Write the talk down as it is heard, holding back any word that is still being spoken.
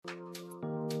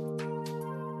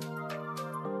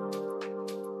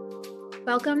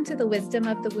Welcome to the Wisdom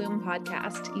of the Womb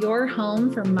podcast, your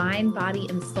home for mind, body,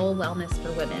 and soul wellness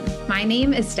for women. My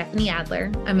name is Stephanie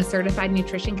Adler. I'm a certified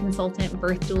nutrition consultant,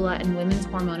 birth doula, and women's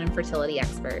hormone and fertility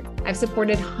expert. I've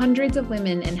supported hundreds of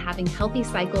women in having healthy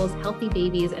cycles, healthy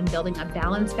babies, and building a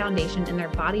balanced foundation in their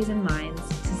bodies and minds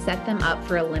to set them up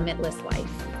for a limitless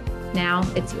life. Now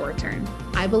it's your turn.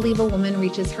 I believe a woman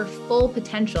reaches her full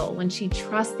potential when she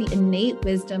trusts the innate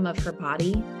wisdom of her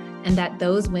body, and that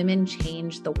those women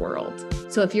change the world.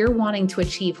 So if you're wanting to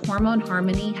achieve hormone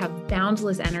harmony, have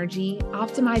boundless energy,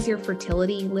 optimize your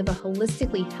fertility, live a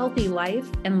holistically healthy life,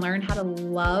 and learn how to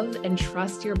love and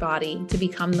trust your body to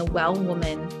become the well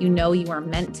woman you know you are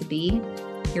meant to be,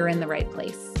 you're in the right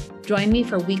place. Join me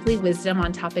for weekly wisdom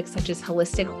on topics such as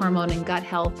holistic hormone and gut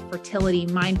health, fertility,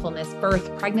 mindfulness,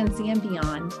 birth, pregnancy, and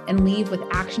beyond, and leave with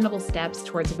actionable steps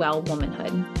towards well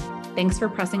womanhood. Thanks for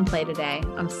pressing play today.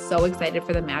 I'm so excited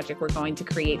for the magic we're going to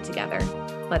create together.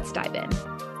 Let's dive in.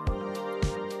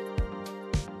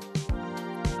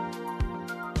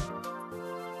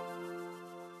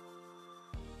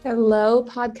 Hello,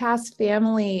 podcast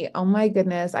family. Oh my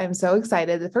goodness, I'm so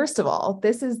excited. First of all,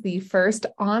 this is the first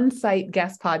on-site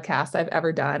guest podcast I've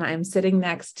ever done. I'm sitting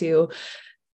next to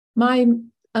my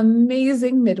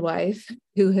amazing midwife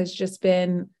who has just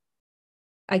been,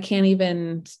 I can't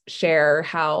even share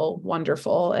how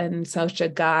wonderful and such a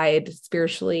guide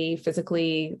spiritually,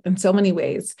 physically, in so many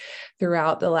ways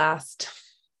throughout the last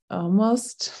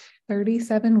almost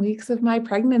 37 weeks of my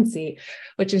pregnancy,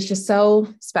 which is just so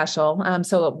special.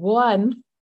 So one,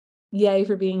 yay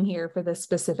for being here for this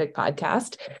specific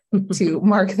podcast to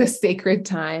mark this sacred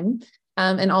time.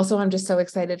 And also, I'm just so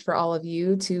excited for all of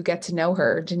you to get to know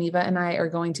her. Geneva and I are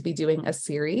going to be doing a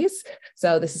series.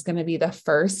 So this is going to be the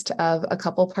first of a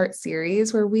couple-part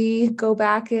series where we go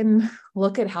back and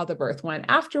look at how the birth went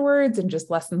afterwards and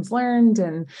just lessons learned.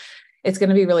 And it's going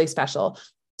to be really special.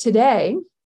 Today,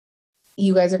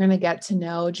 you guys are going to get to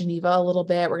know Geneva a little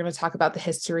bit. We're going to talk about the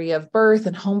history of birth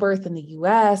and home birth in the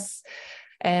US,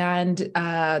 and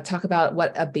talk about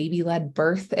what a baby-led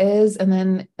birth is, and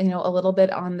then, a little bit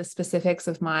on the specifics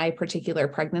of my particular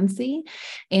pregnancy.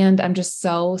 And I'm just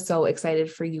so, so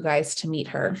excited for you guys to meet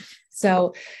her.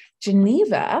 So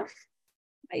Geneva,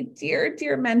 my dear,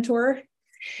 dear mentor,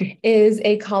 is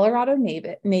a Colorado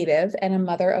native and a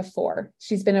mother of 4.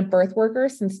 She's been a birth worker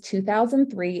since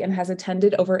 2003 and has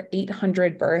attended over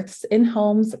 800 births in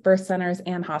homes, birth centers,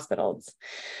 and hospitals.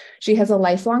 She has a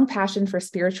lifelong passion for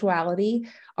spirituality,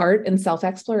 art, and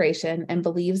self-exploration, and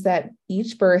believes that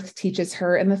each birth teaches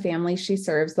her and the family she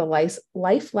serves the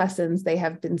life lessons they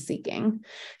have been seeking.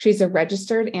 She's a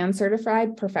registered and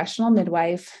certified professional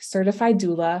midwife, certified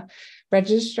doula,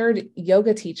 registered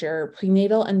yoga teacher,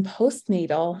 prenatal and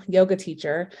postnatal yoga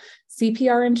teacher,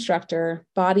 CPR instructor,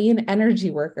 body and energy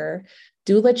worker,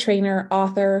 doula trainer,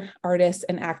 author, artist,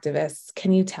 and activist.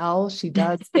 Can you tell she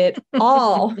does it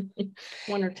all?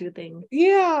 One or two things.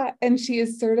 Yeah. And she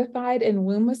is certified in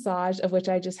womb massage, of which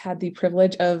I just had the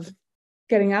privilege of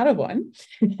getting out of one,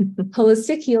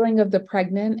 holistic healing of the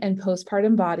pregnant and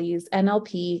postpartum bodies,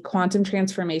 NLP, quantum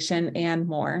transformation, and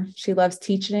more. She loves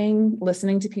teaching,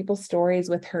 listening to people's stories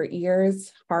with her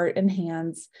ears, heart, and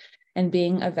hands, and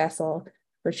being a vessel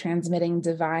for transmitting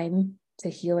divine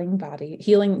healing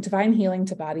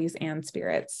to bodies and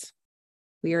spirits.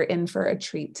 We are in for a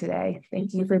treat today.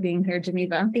 Thank you for being here,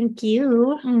 Geneva. Thank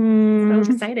you.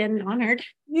 So excited and honored.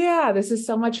 Yeah, this is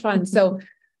so much fun. So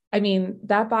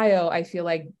that bio, I feel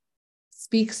like,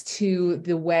 speaks to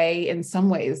the way, in some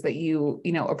ways, that you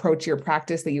approach your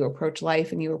practice, that you approach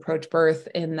life and you approach birth,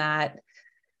 in that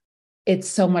it's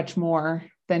so much more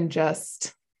than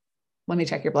just, let me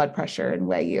check your blood pressure and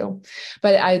weigh you.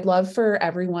 But I'd love for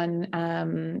everyone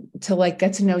to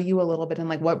get to know you a little bit, and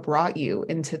what brought you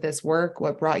into this work,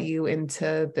 what brought you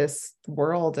into this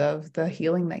world of the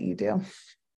healing that you do.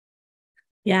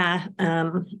 Yeah.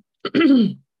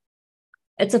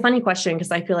 It's a funny question, because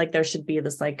I feel like there should be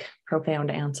this profound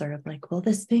answer of well,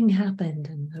 this thing happened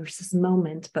and there was this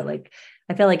moment, but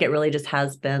I feel like it really just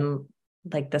has been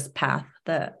this path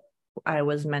that I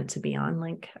was meant to be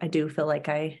on. I do feel like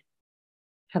I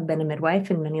have been a midwife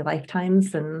in many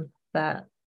lifetimes, and that,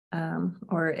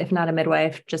 or if not a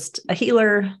midwife, just a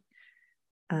healer,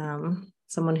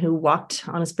 someone who walked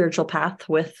on a spiritual path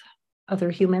with other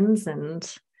humans,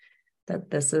 and that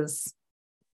this is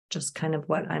just kind of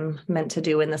what I'm meant to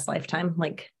do in this lifetime.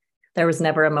 There was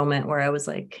never a moment where I was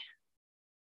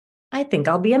I think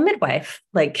I'll be a midwife.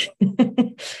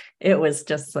 It was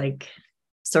just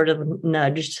sort of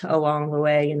nudged along the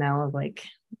way, of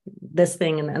this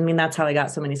thing. And I mean, that's how I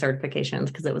got so many certifications,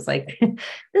 because it was like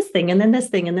this thing, and then this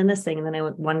thing, and then this thing. And then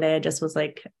one day I just was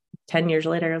like, 10 years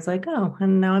later, I was like, oh,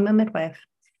 and now I'm a midwife.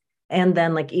 And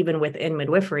then like, even within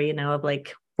midwifery, of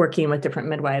like working with different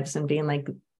midwives and being like,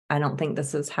 I don't think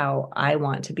this is how I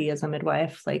want to be as a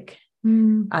midwife. Like,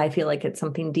 I feel like it's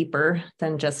something deeper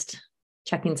than just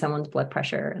checking someone's blood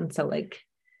pressure. And so like,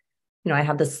 I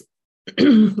have this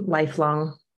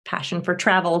lifelong passion for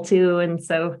travel too. And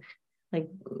so like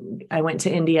I went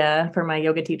to India for my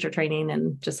yoga teacher training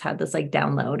and just had this like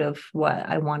download of what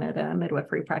I wanted a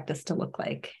midwifery practice to look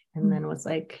like. And then was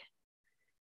like,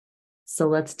 so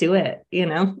let's do it,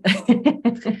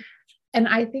 And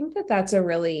I think that that's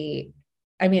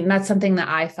that's something that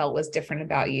I felt was different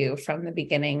about you from the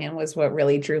beginning and was what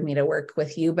really drew me to work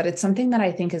with you. But it's something that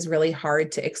I think is really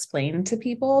hard to explain to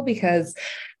people, because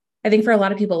I think for a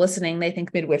lot of people listening, they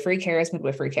think midwifery care is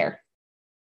midwifery care.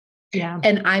 Yeah.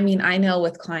 And I know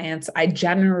with clients, I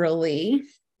generally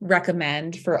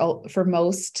recommend for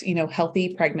most,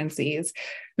 healthy pregnancies,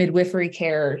 midwifery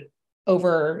care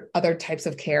over other types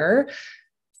of care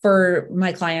for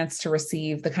my clients to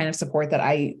receive the kind of support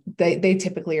that they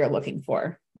typically are looking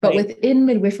for. But right. Within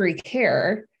midwifery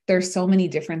care, there's so many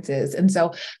differences. And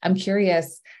so I'm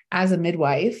curious, as a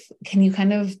midwife, can you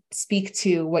kind of speak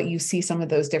to what you see some of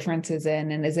those differences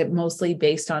in? And is it mostly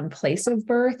based on place of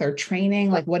birth or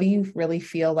training? Like, what do you really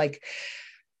feel like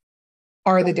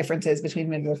are the differences between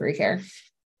midwifery care?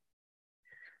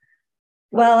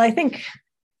 Well, I think,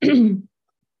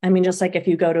 just like if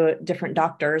you go to different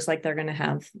doctors, like they're going to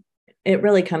have, it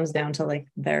really comes down to like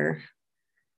their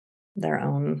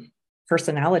own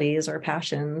personalities or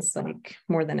passions, like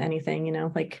more than anything,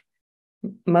 like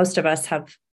most of us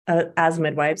have, as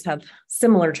midwives, have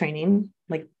similar training.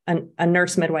 Like a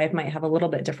nurse midwife might have a little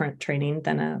bit different training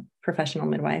than a professional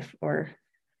midwife or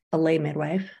a lay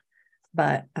midwife.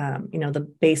 But,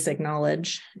 the basic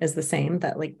knowledge is the same,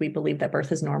 that like we believe that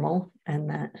birth is normal and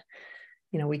that,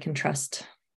 we can trust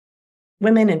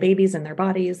women and babies and their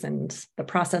bodies and the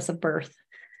process of birth.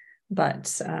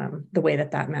 But the way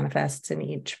that manifests in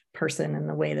each person and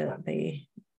the way that they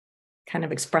kind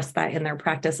of express that in their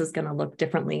practice is going to look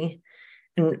differently.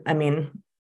 And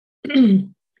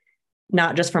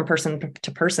not just from person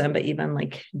to person, but even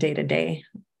like day to day.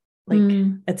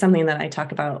 Like it's something that I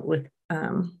talk about with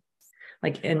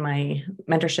like in my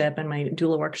mentorship and my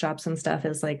doula workshops and stuff,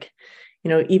 is like,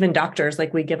 even doctors,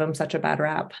 like we give them such a bad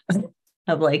rap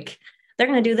of like, they're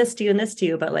going to do this to you and this to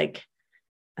you, but like,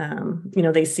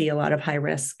 they see a lot of high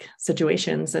risk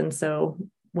situations. And so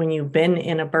when you've been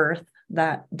in a birth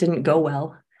that didn't go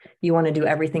well, you want to do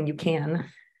everything you can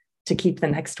to keep the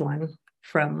next one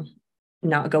from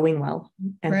not going well.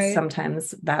 And right.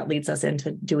 Sometimes that leads us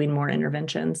into doing more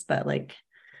interventions, but like,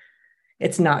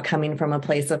 it's not coming from a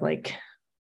place of like,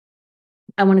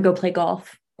 I want to go play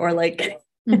golf, or like,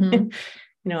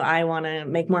 I want to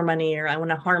make more money, or I want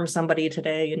to harm somebody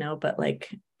today, but like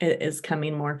it is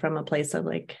coming more from a place of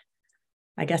like,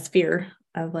 I guess, fear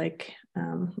of like,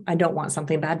 I don't want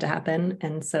something bad to happen.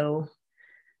 And so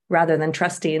rather than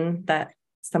trusting that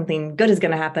something good is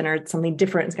going to happen or something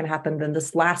different is going to happen than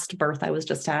this last birth I was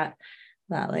just at,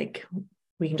 that like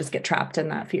we can just get trapped in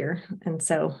that fear. And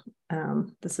so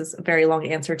this is a very long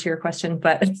answer to your question,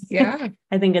 but yeah,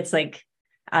 I think it's like,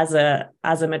 as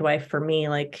a midwife for me,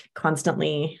 like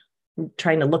constantly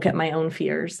trying to look at my own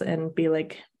fears and be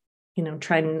like,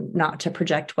 trying not to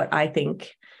project what I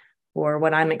think or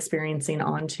what I'm experiencing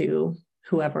onto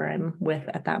whoever I'm with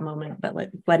at that moment, but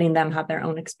like letting them have their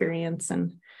own experience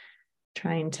and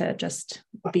trying to just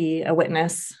be a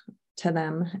witness to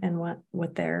them and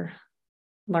what they're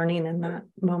learning in that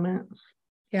moment.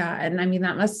 Yeah. And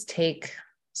that must take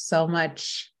so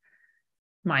much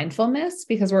mindfulness,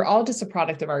 because we're all just a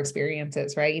product of our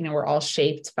experiences, right? We're all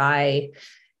shaped by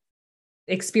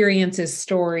experiences,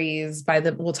 stories,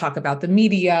 we'll talk about the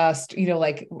media,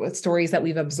 like stories that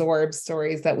we've absorbed,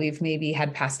 stories that we've maybe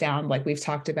had passed down, like we've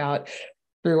talked about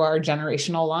through our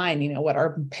generational line, what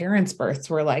our parents' births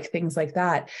were like, things like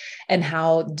that. And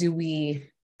how do we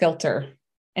filter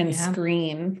and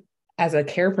screen as a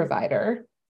care provider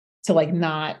to like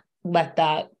not let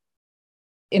that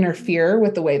interfere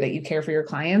with the way that you care for your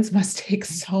clients? Must take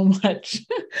so much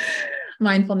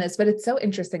mindfulness. But it's so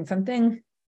interesting. Something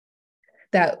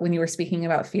that when you were speaking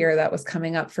about fear that was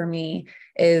coming up for me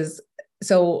is,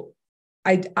 so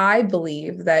I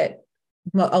believe that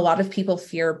a lot of people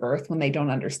fear birth when they don't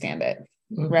understand it,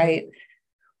 right?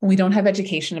 When we don't have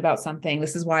education about something.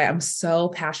 This is why I'm so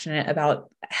passionate about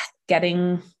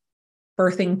getting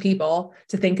birthing people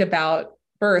to think about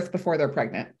birth before they're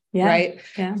pregnant. Yeah. Right.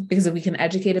 Yeah. Because if we can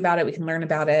educate about it, we can learn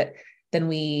about it,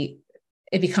 then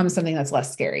it becomes something that's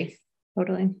less scary.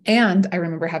 Totally. And I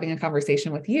remember having a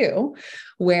conversation with you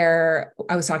where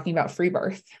I was talking about free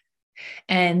birth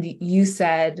And you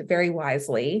said very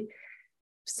wisely,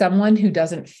 someone who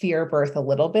doesn't fear birth a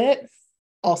little bit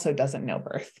also doesn't know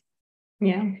birth.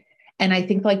 Yeah. And I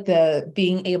think like the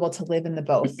being able to live in the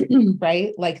both,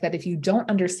 right? Like that if you don't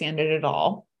understand it at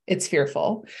all, it's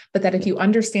fearful, but that if you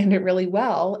understand it really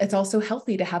well, it's also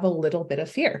healthy to have a little bit of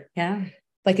fear. Yeah.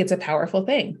 Like it's a powerful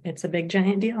thing. It's a big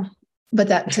giant deal. But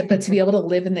to be able to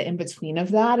live in the in-between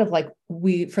of that, of like,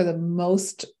 we, for the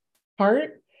most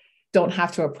part, don't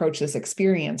have to approach this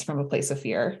experience from a place of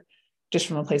fear, just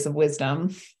from a place of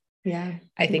wisdom. Yeah.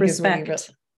 I think respect. is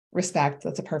really respect.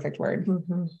 That's a perfect word.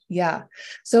 Mm-hmm. Yeah.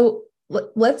 So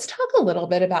let's talk a little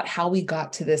bit about how we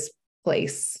got to this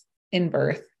place in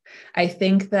birth. I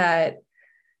think that,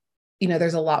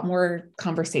 there's a lot more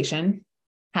conversation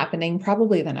happening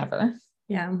probably than ever.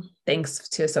 Yeah. Thanks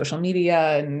to social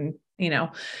media and,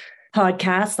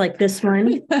 podcasts like this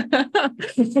one.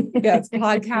 Yes,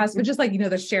 podcasts, but just like,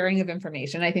 the sharing of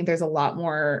information. I think there's a lot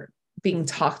more being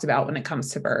talked about when it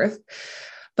comes to birth.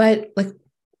 But like,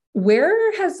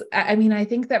 I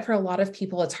think that for a lot of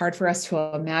people, it's hard for us to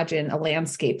imagine a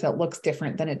landscape that looks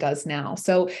different than it does now.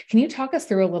 So can you talk us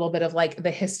through a little bit of like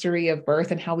the history of birth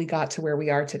and how we got to where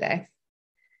we are today?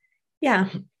 Yeah.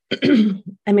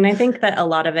 I think that a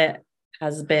lot of it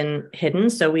has been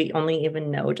hidden. So we only even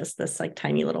know just this like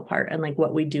tiny little part. And like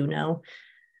what we do know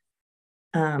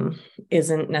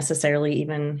isn't necessarily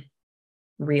even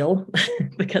real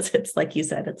because it's like you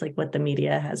said, it's like what the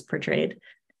media has portrayed.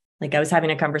 Like I was having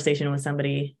a conversation with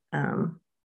somebody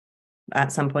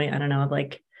at some point, I don't know,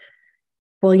 like,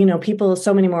 well,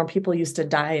 so many more people used to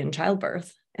die in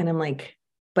childbirth. And I'm like,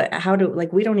 but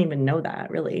we don't even know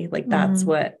that really. Like that's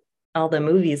what all the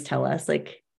movies tell us.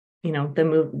 Like, the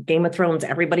movie Game of Thrones,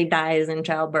 everybody dies in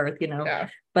childbirth, yeah.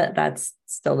 But that's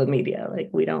still the media.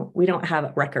 Like we don't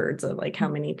have records of like how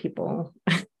many people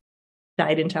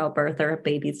died in childbirth or if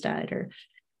babies died, or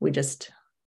we just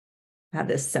have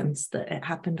this sense that it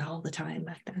happened all the time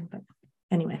back then. But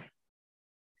anyway,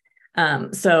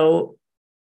 so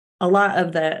a lot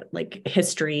of the like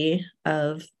history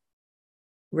of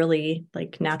really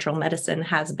like natural medicine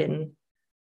has been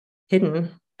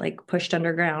hidden, like pushed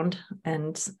underground.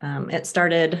 And it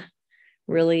started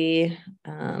really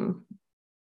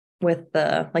with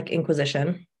the like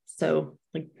Inquisition. So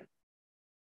like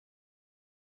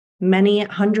many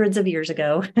hundreds of years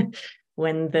ago,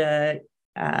 when the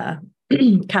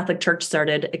Catholic Church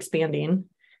started expanding,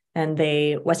 and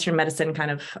Western medicine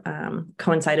kind of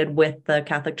coincided with the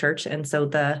Catholic Church. And so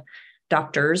the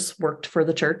doctors worked for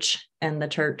the church, and the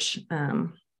church,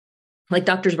 like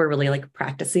doctors were really like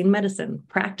practicing,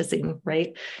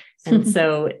 right? And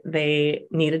so they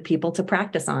needed people to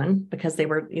practice on because they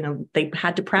were, they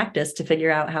had to practice to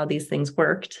figure out how these things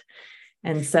worked.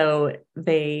 And so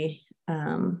the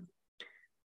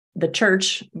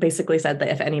church basically said that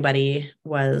if anybody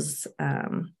was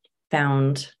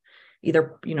found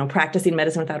either, practicing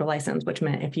medicine without a license, which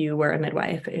meant if you were a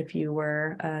midwife, if you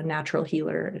were a natural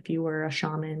healer, if you were a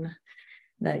shaman,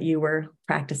 that you were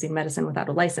practicing medicine without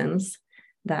a license,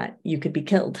 that you could be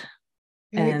killed.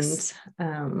 Yikes.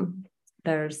 And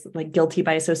there's like guilty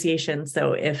by association.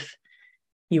 So if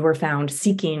you were found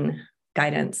seeking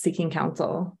guidance, seeking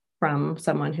counsel from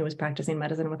someone who was practicing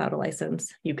medicine without a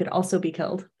license, you could also be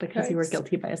killed because you were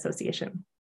guilty by association.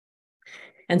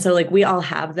 And so like we all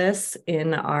have this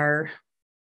in our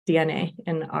DNA,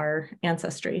 in our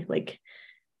ancestry, like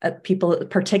people,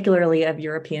 particularly of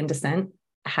European descent,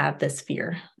 have this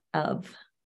fear of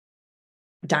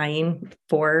dying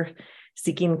for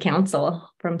seeking counsel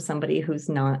from somebody who's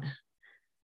not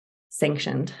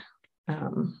sanctioned,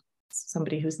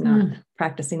 somebody who's not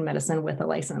practicing medicine with a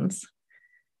license.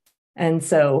 And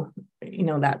so,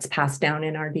 that's passed down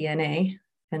in our DNA,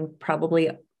 and probably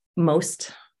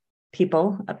most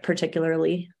people,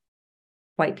 particularly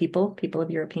white people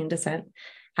of European descent,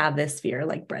 have this fear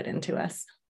like bred into us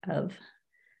of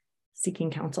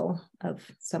seeking counsel of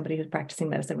somebody who's practicing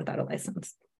medicine without a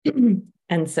license.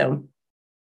 And so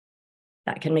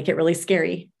that can make it really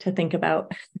scary to think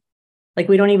about. Like,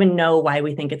 we don't even know why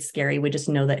we think it's scary. We just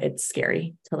know that it's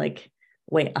scary to like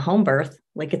wait, a home birth.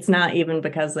 Like, it's not even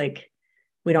because like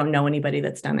we don't know anybody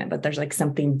that's done it, but there's like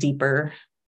something deeper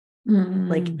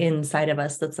like inside of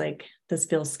us that's like, this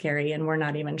feels scary and we're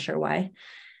not even sure why.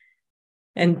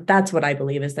 And that's what I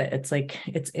believe, is that it's like,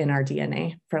 it's in our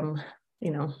DNA from,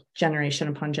 generation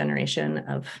upon generation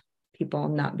of people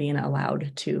not being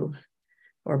allowed to,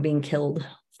 or being killed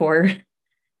for,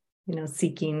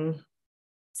 seeking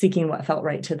what felt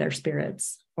right to their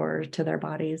spirits or to their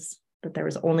bodies. That there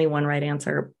was only one right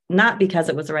answer, not because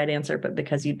it was the right answer, but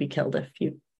because you'd be killed if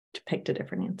you picked a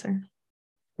different answer.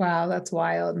 Wow, that's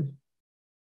wild.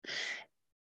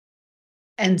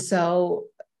 And so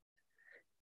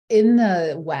in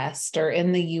the West or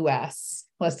in the US,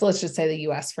 let's just say the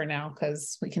US for now,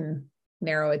 because we can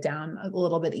narrow it down a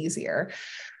little bit easier.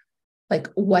 Like,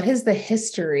 what is the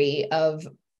history of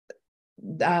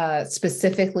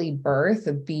specifically birth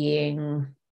being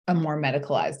a more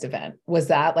medicalized event? Was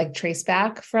that like traced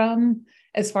back from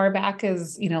as far back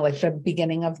as, like the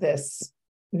beginning of this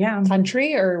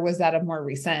country, or was that a more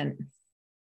recent?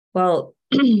 Well,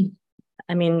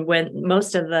 I mean, when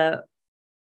most of the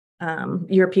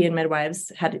European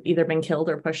midwives had either been killed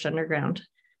or pushed underground.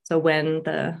 So when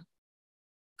the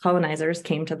colonizers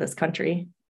came to this country,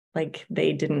 like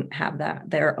they didn't have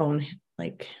their own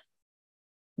like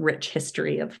rich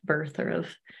history of birth or of,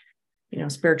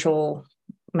 spiritual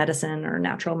medicine or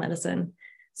natural medicine.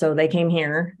 So they came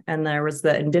here, and there was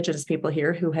the indigenous people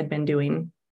here who had been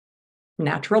doing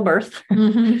natural birth.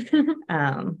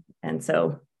 Mm-hmm. And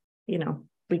so,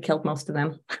 we killed most of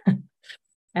them.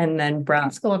 And then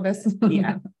brought Columbus.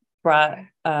 brought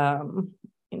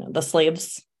the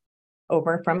slaves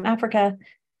over from Africa.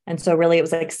 And so really it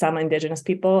was like some indigenous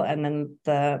people, and then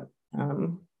the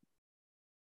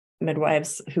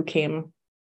midwives who came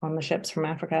on the ships from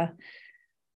Africa,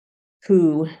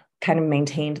 who kind of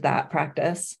maintained that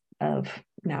practice of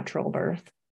natural birth.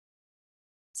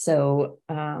 So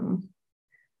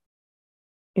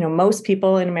most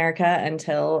people in America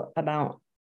until about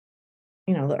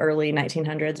the early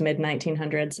 1900s, mid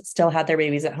 1900s, still had their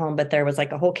babies at home, but there was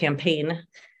like a whole campaign.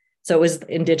 So it was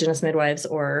indigenous midwives,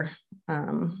 or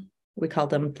we called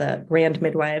them the grand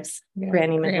midwives,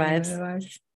 granny midwives.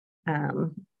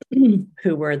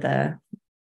 Who were the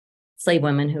slave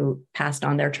women who passed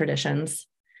on their traditions,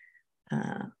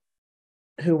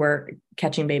 who were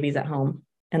catching babies at home.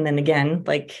 And then again,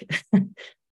 like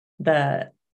the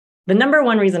number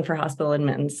one reason for hospital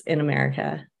admittance in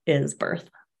America is birth.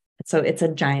 So it's a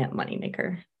giant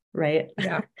moneymaker, right?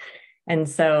 Yeah. And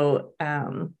so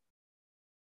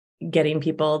getting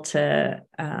people to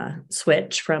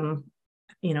switch from,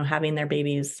 having their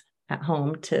babies at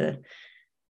home to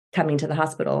coming to the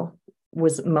hospital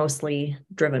was mostly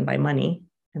driven by money.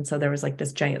 And so there was like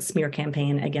this giant smear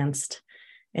campaign against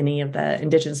any of the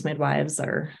indigenous midwives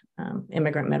or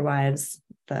immigrant midwives,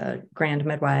 the grand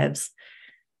midwives,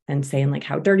 and saying like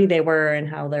how dirty they were and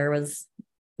how there was,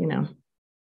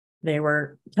 they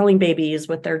were killing babies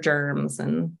with their germs.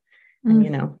 And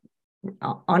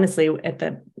honestly, at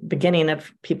the beginning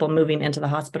of people moving into the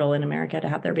hospital in America to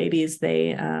have their babies,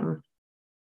 the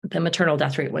maternal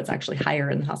death rate was actually higher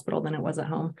in the hospital than it was at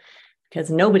home, because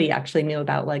nobody actually knew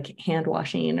about like hand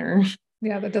washing or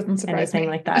that doesn't surprise anything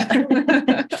me. like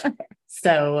that.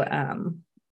 So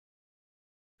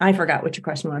I forgot what your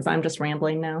question was. I'm just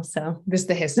rambling now. So just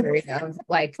the history of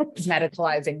like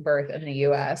medicalizing birth in the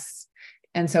US.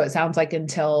 And so it sounds like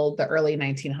until the early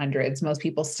 1900s, most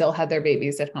people still had their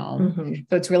babies at home. Mm-hmm.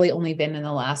 So it's really only been in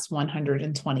the last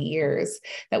 120 years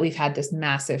that we've had this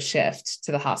massive shift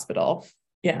to the hospital.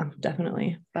 Yeah,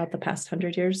 definitely. About the past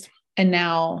 100 years. And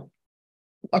now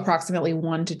approximately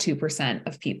 1% to 2%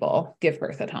 of people give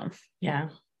birth at home. Yeah.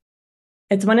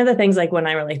 It's one of the things, like when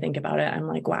I really think about it, I'm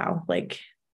like, wow, like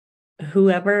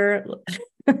whoever,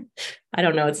 I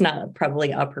don't know, it's not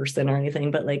probably a person or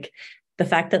anything, but like the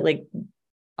fact that like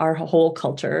our whole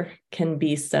culture can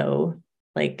be so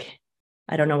like,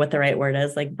 I don't know what the right word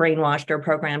is, like brainwashed or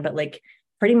programmed, but like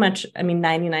pretty much,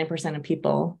 99% of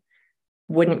people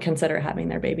wouldn't consider having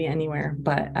their baby anywhere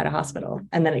but at a hospital.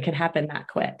 And then it could happen that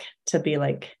quick to be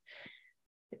like,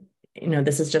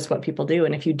 this is just what people do.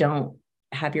 And if you don't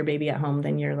have your baby at home,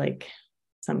 then you're like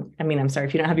I'm sorry,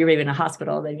 if you don't have your baby in a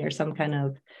hospital, then you're some kind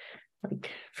of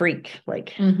like freak,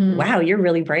 like, wow, you're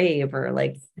really brave, or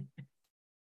like,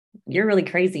 you're really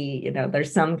crazy.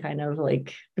 There's some kind of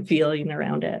like feeling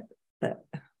around it that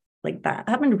like that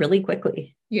happened really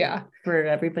quickly. Yeah. For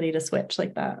everybody to switch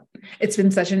like that. It's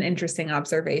been such an interesting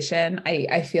observation.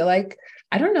 I feel like,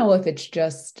 I don't know if it's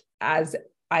just as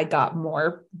I got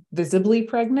more visibly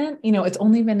pregnant, it's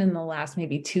only been in the last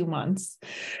maybe 2 months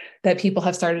that people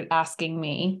have started asking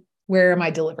me, where am I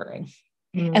delivering?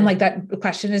 Mm. And like that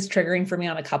question is triggering for me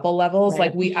on a couple levels.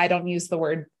 Right. Like I don't use the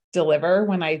word deliver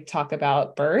when I talk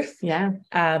about birth. Yeah.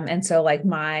 And so like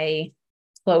my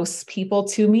close people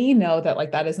to me know that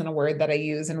like that isn't a word that I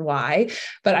use and why,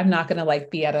 but I'm not going to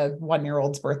like be at a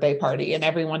 1-year-old's birthday party and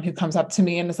everyone who comes up to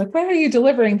me and is like, where are you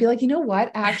delivering? Be like, you know what?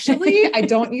 Actually, I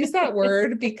don't use that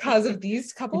word because of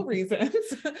these couple reasons.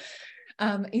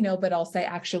 But I'll say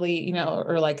actually,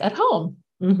 or like at home.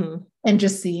 Mm-hmm. And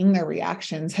just seeing their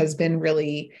reactions has been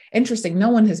really interesting. No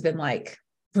one has been like,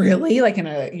 really, like in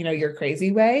a, you're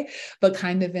crazy way, but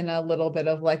kind of in a little bit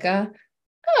of like a,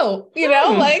 oh,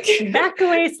 like back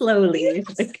away slowly.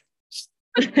 Like,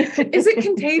 is it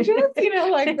contagious?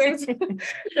 Like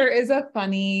there is a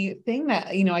funny thing that,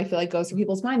 I feel like goes through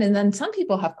people's mind. And then some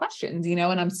people have questions, and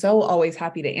I'm so always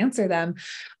happy to answer them.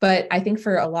 But I think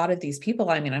for a lot of these people,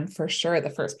 I'm for sure the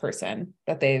first person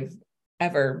that they've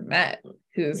ever met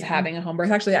who's having a home birth.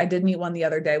 Actually, I did meet one the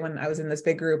other day when I was in this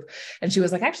big group, and she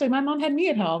was like, actually, my mom had me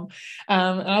at home.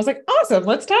 And I was like, awesome,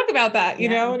 let's talk about that,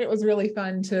 and it was really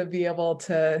fun to be able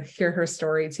to hear her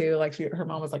story too. Like her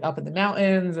mom was like up in the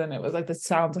mountains, and it was like, this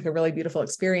sounds like a really beautiful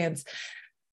experience.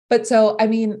 But so,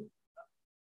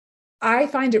 I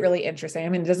find it really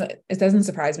interesting. It doesn't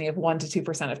surprise me if 1% to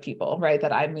 2% of people, right,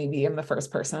 that I maybe am the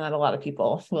first person that a lot of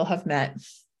people will have met.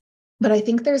 But I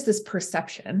think there's this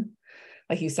perception,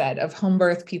 like you said, of home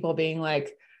birth people being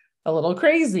like a little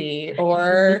crazy,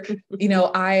 or,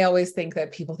 I always think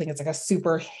that people think it's like a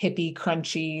super hippie,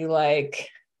 crunchy, like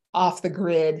off the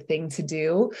grid thing to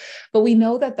do, but we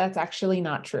know that that's actually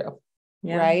not true.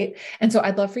 Right. And so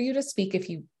I'd love for you to speak, if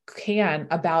you can,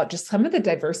 about just some of the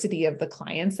diversity of the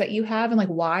clients that you have and like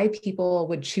why people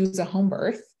would choose a home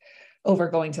birth over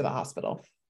going to the hospital.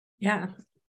 Yeah.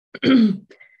 I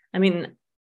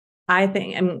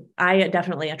think, I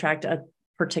definitely attract a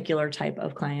particular type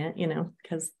of client,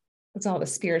 because it's all the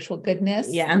spiritual goodness.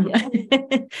 Yeah.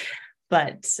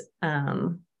 But,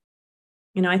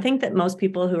 I think that most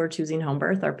people who are choosing home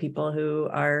birth are people who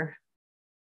are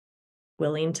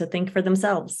willing to think for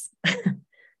themselves,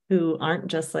 who aren't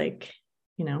just like,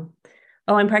 oh,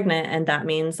 I'm pregnant, and that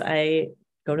means I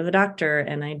go to the doctor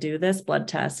and I do this blood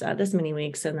test at this many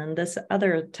weeks, and then this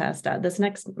other test at this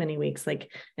next many weeks.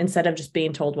 Like, instead of just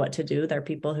being told what to do, they're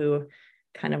people who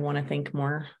kind of want to think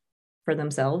more for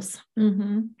themselves.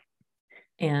 Mm-hmm.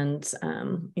 And,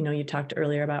 you talked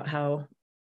earlier about how,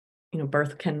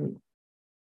 birth can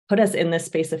put us in this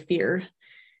space of fear.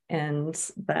 And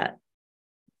that,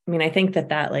 I think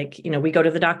that like, we go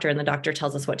to the doctor and the doctor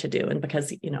tells us what to do. And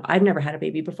because, I've never had a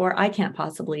baby before, I can't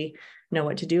possibly know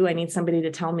what to do. I need somebody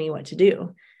to tell me what to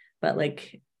do. But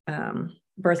like,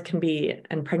 birth can be,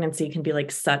 and pregnancy can be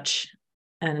like such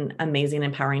an amazing,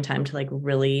 empowering time to like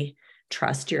really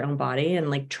trust your own body and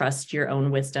like trust your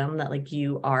own wisdom, that like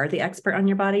you are the expert on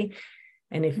your body.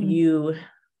 And if you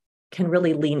can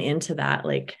really lean into that,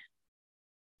 like,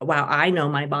 wow, I know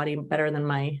my body better than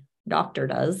my doctor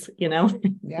does,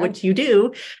 which you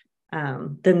do,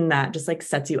 then that just like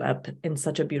sets you up in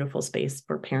such a beautiful space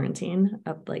for parenting,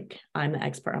 of like, I'm the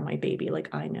expert on my baby.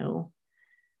 Like, I know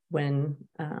when,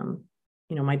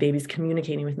 my baby's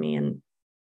communicating with me, and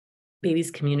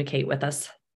babies communicate with us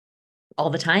all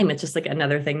the time. It's just like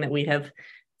another thing that we have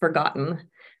forgotten,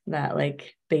 that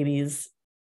like babies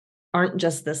aren't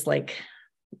just this like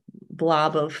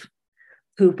blob of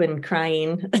poop and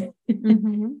crying,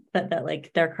 that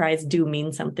like their cries do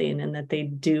mean something, and that they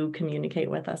do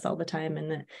communicate with us all the time,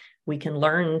 and that we can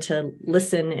learn to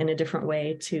listen in a different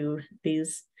way to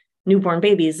these newborn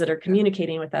babies that are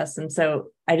communicating with us. And so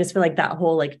I just feel like that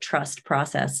whole like trust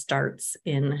process starts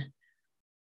in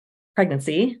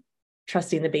pregnancy,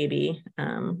 trusting the baby,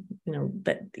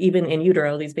 that even in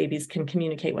utero, these babies can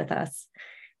communicate with us,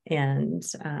 and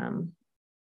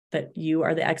that you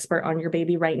are the expert on your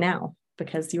baby right now,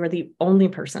 because you are the only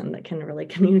person that can really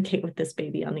communicate with this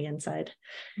baby on the inside.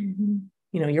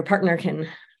 Your partner can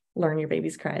learn your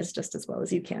baby's cries just as well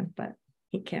as you can, but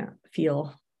he can't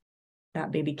feel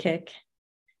that baby kick.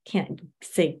 Can't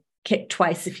say kick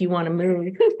twice if you want to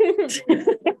move.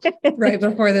 Right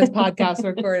before this podcast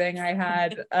recording, I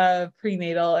had a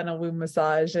prenatal and a womb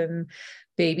massage, and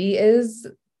baby is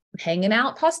hanging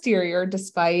out posterior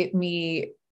despite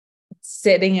me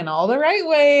sitting in all the right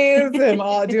ways and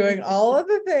all doing all of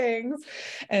the things.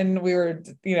 And we were,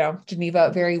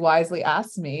 Geneva very wisely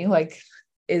asked me, like,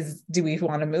 do we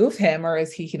want to move him, or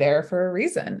is he there for a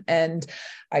reason? And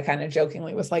I kind of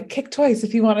jokingly was like, kick twice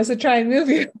if you want us to try and move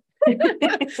you.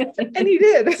 And he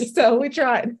did. So we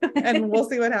tried, and we'll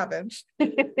see what happens.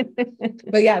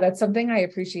 But yeah, that's something I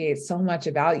appreciate so much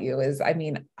about you is,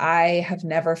 I have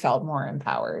never felt more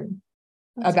empowered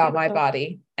about my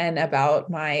body and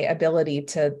about my ability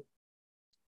to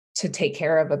take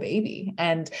care of a baby.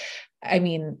 And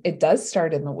it does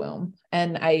start in the womb.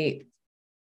 And I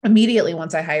immediately,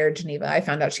 once I hired Geneva, I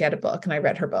found out she had a book, and I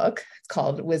read her book. It's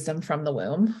called Wisdom from the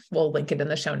Womb. We'll link it in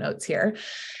the show notes here.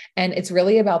 And it's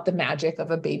really about the magic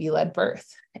of a baby-led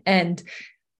birth. And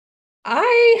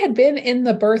I had been in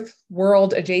the birth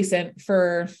world adjacent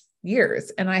for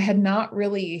years, and I had not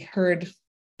really heard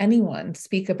anyone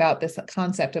speak about this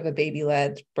concept of a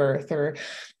baby-led birth or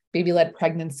baby-led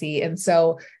pregnancy. And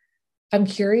so I'm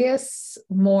curious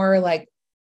more like,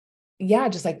 yeah,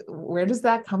 just like, where does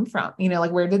that come from? You know,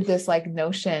 like, where did this like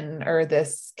notion or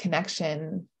this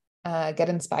connection get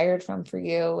inspired from for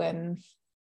you? And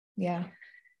yeah.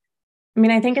 I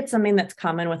mean, I think it's something that's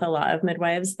common with a lot of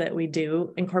midwives, that we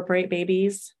do incorporate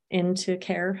babies into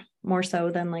care more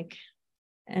so than like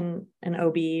an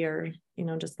OB or, you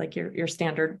know, just like your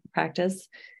standard practice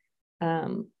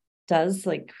does.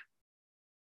 Like,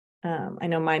 I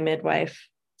know my midwife,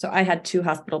 so I had 2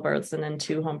 hospital births and then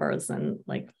 2 home births, and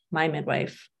like my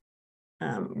midwife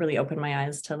really opened my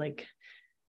eyes to like,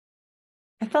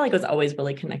 I felt like I was always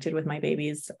really connected with my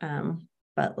babies,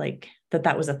 but like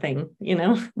that was a thing, you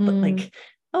know, but like,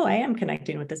 oh, I am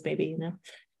connecting with this baby, you know.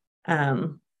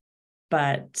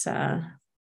 But I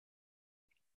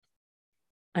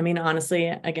mean, honestly,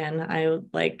 again, I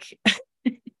like,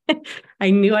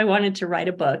 I knew I wanted to write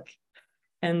a book,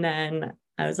 and then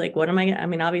I was like, what am I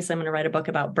mean, obviously I'm going to write a book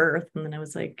about birth. And then I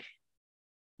was like,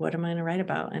 what am I going to write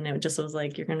about? And it just was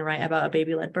like, you're going to write about a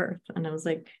baby-led birth. And I was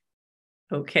like,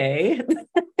 okay.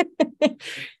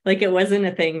 Like, it wasn't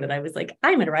a thing that I was like,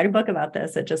 I'm going to write a book about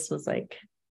this. It just was like,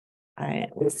 I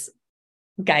was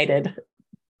guided,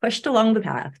 pushed along the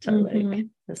path to like,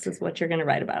 this is what you're going to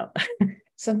write about.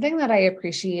 Something that I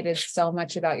appreciated so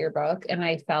much about your book, and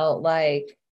I felt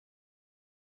like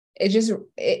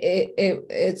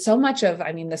it's so much of,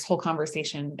 I mean, this whole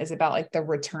conversation is about like the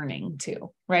returning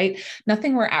to, right?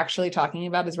 Nothing we're actually talking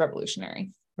about is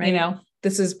revolutionary, right? You know,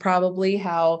 this is probably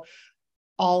how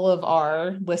all of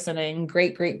our listening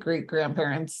great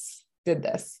grandparents did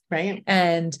this. Right.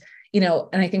 And, you know,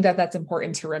 and I think that that's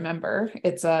important to remember.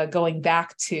 It's going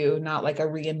back to, not like a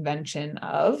reinvention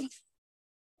of.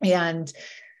 And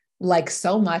like,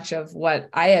 so much of what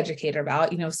I educate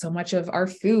about, you know, so much of our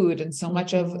food and so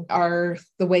much of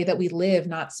the way that we live,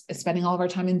 not spending all of our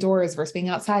time indoors versus being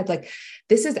outside, like,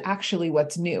 this is actually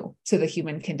what's new to the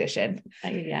human condition.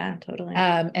 Yeah, totally.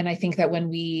 And I think that when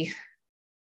we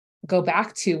go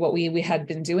back to what we had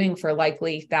been doing for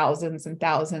likely thousands and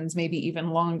thousands, maybe even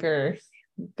longer,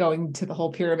 going to the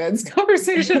whole pyramids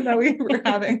conversation that we were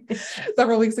having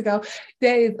several weeks ago,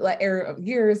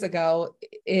 years ago,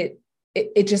 it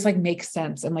just like makes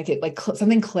sense. And like, it like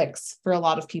something clicks for a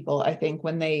lot of people, I think,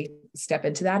 when they step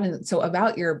into that. And so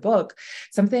about your book,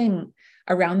 something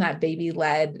around that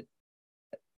baby-led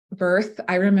birth,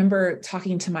 I remember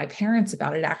talking to my parents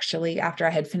about it actually after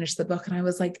I had finished the book. And I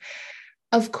was like,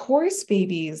 of course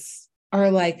babies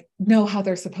are like, know how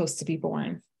they're supposed to be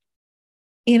born.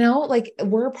 You know, like,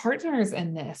 we're partners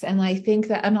in this. And I think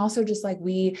that, and also just like,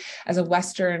 we as a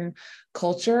Western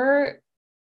culture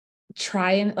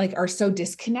try and like are so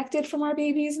disconnected from our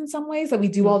babies in some ways, that we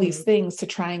do all these things to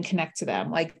try and connect to them,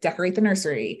 like decorate the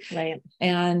nursery, right,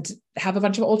 and have a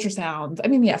bunch of ultrasounds. I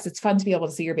mean, yes, it's fun to be able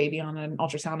to see your baby on an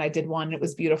ultrasound. I did one, it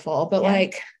was beautiful, but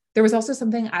like, there was also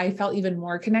something I felt even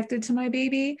more connected to my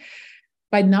baby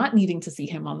by not needing to see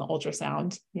him on the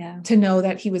ultrasound, to know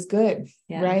that he was good.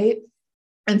 Right.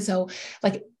 And so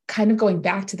like, kind of going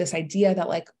back to this idea that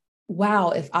like, wow,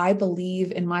 if I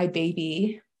believe in my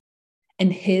baby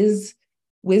and his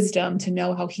wisdom to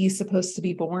know how he's supposed to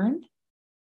be born,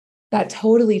 that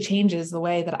totally changes the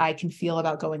way that I can feel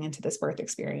about going into this birth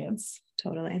experience.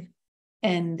 Totally.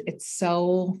 And it's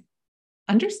so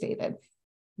understated.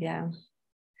 Yeah.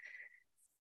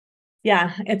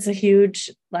 Yeah. It's a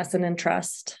huge lesson in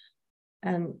trust,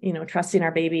 and, you know, trusting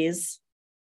our babies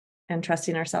and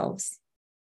trusting ourselves.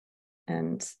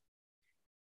 And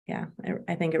yeah,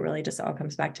 I think it really just all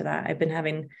comes back to that. I've been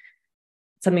having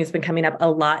something that's been coming up a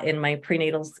lot in my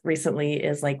prenatals recently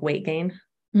is like weight gain.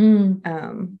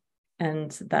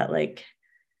 And that, like,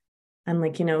 I'm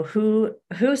like, you know, who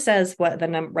says what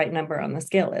the right number on the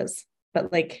scale is?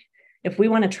 But like, if we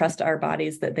want to trust our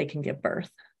bodies that they can give birth,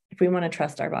 if we want to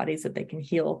trust our bodies that they can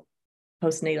heal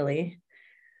postnatally,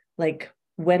 like,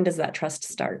 when does that trust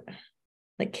start?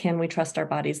 Like, can we trust our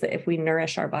bodies that if we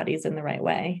nourish our bodies in the right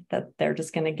way, that they're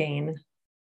just going to gain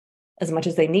as much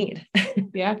as they need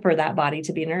for that body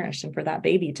to be nourished and for that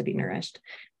baby to be nourished?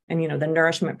 And, you know, the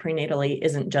nourishment prenatally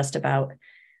isn't just about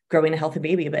growing a healthy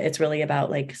baby, but it's really about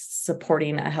like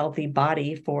supporting a healthy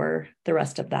body for the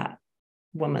rest of that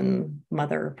woman,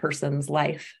 mother, person's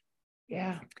life.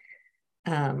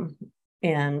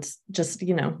 And just,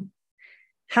 you know,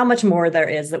 how much more there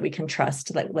is that we can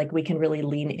trust, that like we can really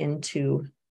lean into,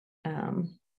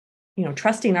 you know,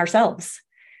 trusting ourselves.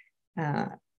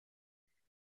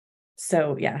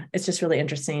 So yeah, it's just really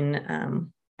interesting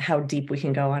how deep we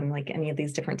can go on like any of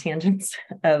these different tangents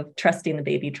of trusting the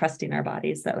baby, trusting our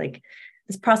bodies, that like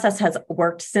this process has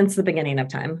worked since the beginning of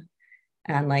time.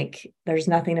 And like, there's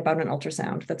nothing about an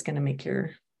ultrasound that's going to make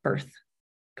your birth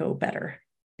go better.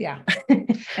 Yeah.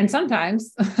 And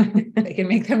sometimes they can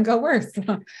make them go worse.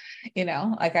 Like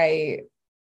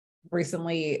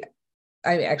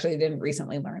I actually didn't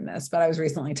recently learn this, but I was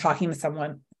recently talking to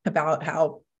someone about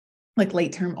how like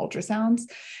late term ultrasounds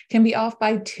can be off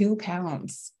by 2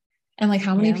 pounds. And like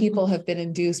how many people have been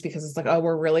induced because it's like, oh,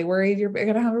 we're really worried you're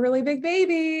going to have a really big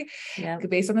baby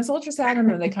based on this ultrasound. And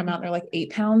then they come out and they're like 8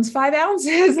 pounds, 5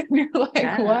 ounces. And you're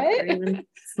like, what? Or even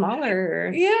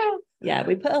smaller. Yeah. Yeah.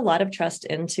 We put a lot of trust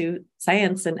into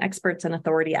science and experts and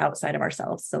authority outside of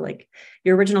ourselves. So like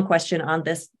your original question on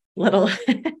this little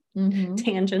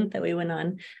tangent that we went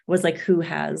on was like, who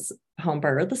has home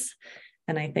births?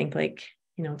 And I think like,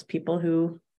 it's people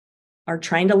who are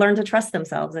trying to learn to trust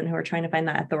themselves and who are trying to find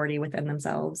that authority within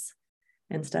themselves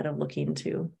instead of looking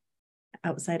to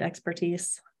outside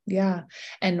expertise. Yeah.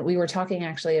 And we were talking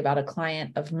actually about a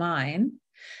client of mine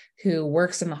who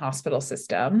works in the hospital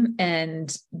system,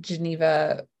 and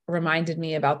Geneva reminded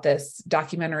me about this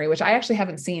documentary, which I actually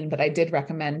haven't seen, but I did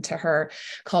recommend to her,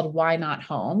 called Why Not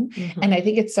Home? And I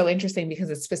think it's so interesting because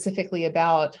it's specifically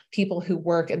about people who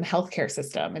work in the healthcare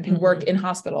system and who work in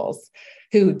hospitals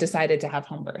who decided to have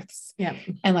home births. Yeah.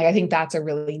 And like, I think that's a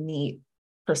really neat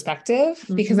perspective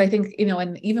because I think,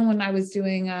 and even when I was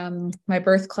doing my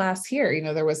birth class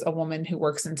here, there was a woman who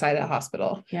works inside a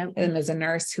hospital and is a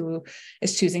nurse who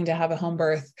is choosing to have a home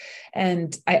birth.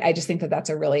 And I just think that that's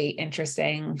a really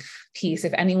interesting piece.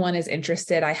 If anyone is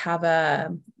interested, I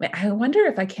wonder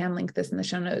if I can link this in the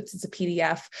show notes. It's a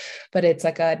PDF, but it's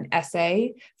like an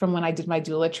essay from when I did my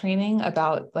doula training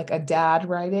about like a dad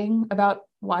writing about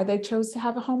why they chose to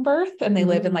have a home birth. And they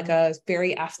live in like a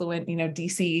very affluent,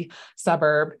 DC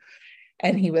suburb.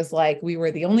 And he was like, we were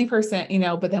the only person,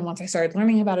 but then once I started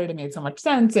learning about it, it made so much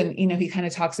sense. And, he kind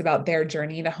of talks about their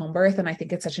journey to home birth. And I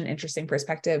think it's such an interesting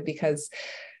perspective because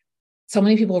so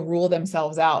many people rule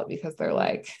themselves out because they're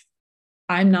like,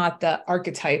 I'm not the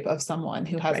archetype of someone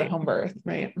who has a home birth.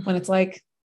 Right. When it's like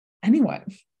anyone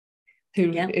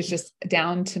who is just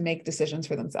down to make decisions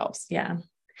for themselves. Yeah.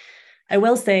 I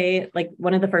will say, like,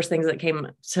 one of the first things that came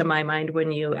to my mind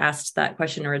when you asked that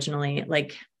question originally,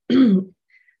 like, when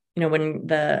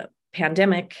the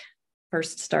pandemic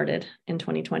first started in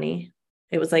 2020,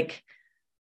 it was like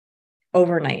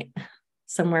overnight,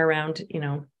 somewhere around,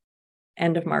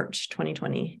 end of March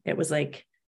 2020. It was like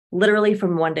literally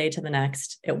from one day to the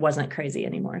next, it wasn't crazy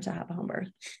anymore to have a home birth.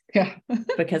 Yeah.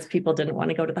 Because people didn't want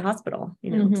to go to the hospital.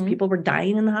 People were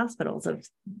dying in the hospitals of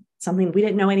something we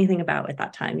didn't know anything about at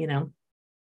that time,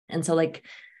 And so like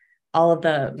all of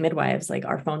the midwives, like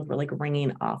our phones were like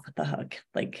ringing off the hook.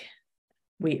 Like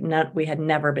we had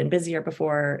never been busier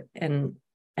before. And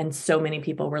so many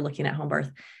people were looking at home birth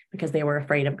because they were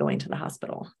afraid of going to the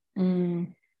hospital.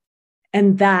 And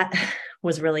that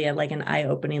was really an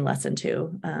eye-opening lesson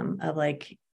too, of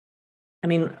like, I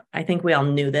mean, I think we all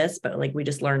knew this, but like, we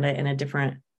just learned it in a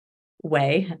different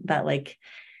way that like,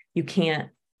 you can't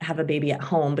have a baby at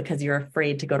home because you're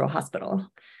afraid to go to a hospital.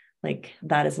 Like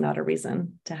that is not a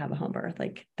reason to have a home birth.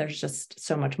 Like there's just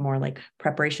so much more like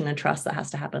preparation and trust that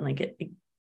has to happen. Like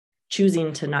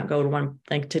choosing to not go to one,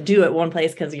 like to do it one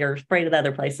place because you're afraid of the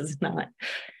other place is not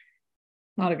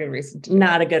a good reason.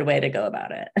 Not a good way to go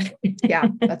about it. Yeah,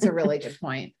 that's a really good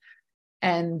point.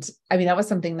 And I mean, that was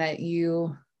something that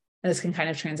this can kind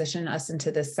of transition us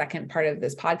into the second part of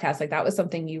this podcast. Like that was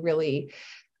something you really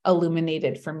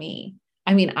illuminated for me.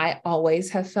 I mean, I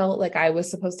always have felt like I was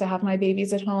supposed to have my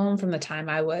babies at home from the time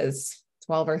I was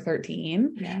 12 or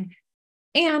 13. Yeah.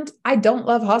 And I don't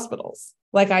love hospitals.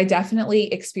 Like I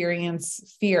definitely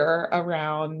experience fear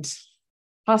around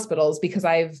hospitals because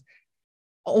I've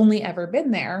only ever been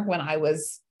there when I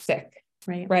was sick.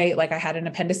 Right. Like I had an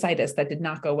appendicitis that did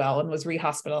not go well and was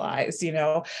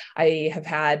rehospitalized. I have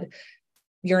had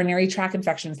urinary tract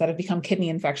infections that have become kidney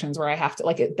infections where I have to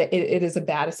it is a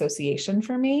bad association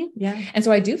for me. Yeah. And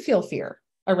so I do feel fear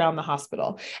around the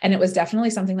hospital. And it was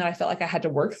definitely something that I felt like I had to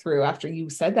work through after you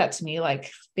said that to me,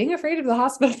 like being afraid of the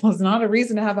hospital is not a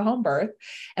reason to have a home birth,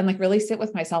 and like really sit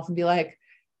with myself and be like,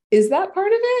 is that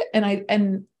part of it? And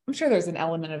I'm sure there's an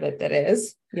element of it that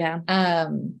is. Yeah.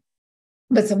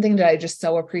 But something that I just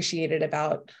so appreciated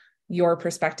about your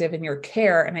perspective and your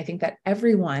care. And I think that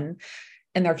everyone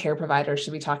and their care providers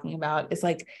should be talking about is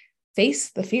like,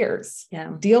 face the fears,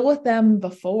 deal with them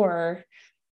before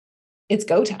it's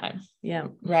go time. Yeah.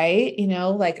 Right.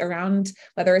 Like around,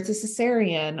 whether it's a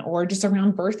cesarean or just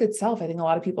around birth itself, I think a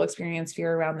lot of people experience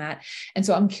fear around that. And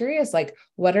so I'm curious, like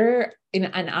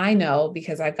and I know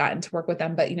because I've gotten to work with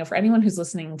them, but for anyone who's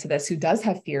listening to this, who does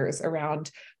have fears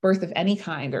around birth of any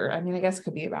kind, or, I mean, I guess it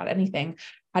could be about anything.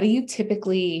 How do you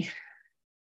typically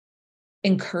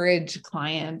encourage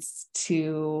clients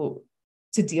to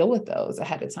to deal with those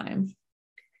ahead of time?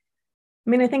 I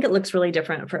mean, I think it looks really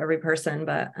different for every person,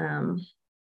 but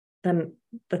then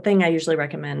the thing I usually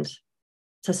recommend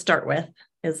to start with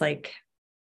is like,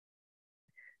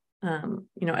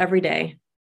 every day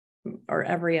or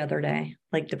every other day,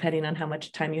 like depending on how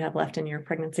much time you have left in your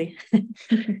pregnancy,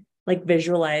 like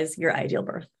visualize your ideal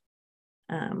birth.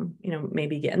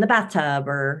 Maybe get in the bathtub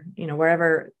or,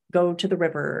 wherever, go to the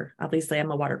river. Obviously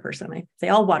I'm a water person. I say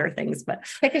all water things, but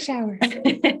Take a shower.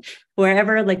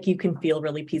 Wherever like you can feel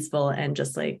really peaceful and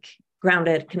just like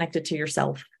grounded, connected to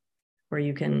yourself, where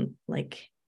you can like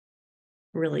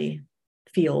really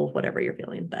feel whatever you're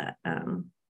feeling. That,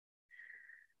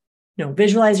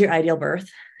 visualize your ideal birth.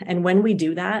 And when we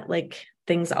do that, like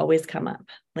things always come up.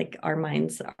 Like our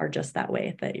minds are just that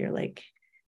way, that you're like,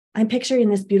 I'm picturing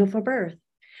this beautiful birth,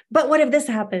 but what if this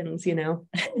happens,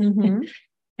 Mm-hmm.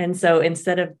 And so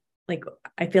instead of like,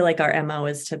 I feel like our MO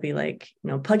is to be like,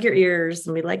 plug your ears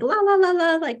and be like, la, la, la,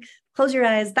 la, like close your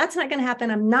eyes. That's not going to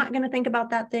happen. I'm not going to think about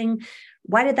that thing.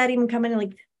 Why did that even come in?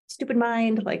 Like stupid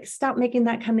mind, like stop making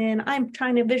that come in. I'm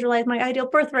trying to visualize my ideal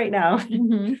birth right now.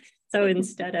 Mm-hmm. So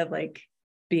instead of like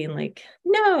being like,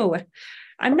 no,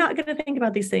 I'm not going to think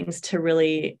about these things, to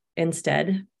really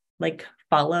instead like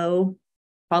follow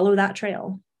that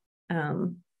trail.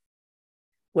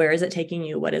 Where is it taking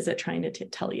you? What is it trying to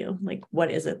tell you? Like,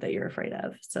 what is it that you're afraid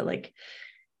of? So like,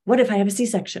 what if I have a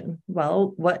C-section?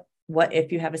 Well, what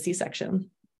if you have a C-section?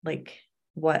 Like,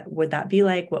 what would that be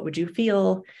like? What would you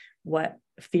feel? What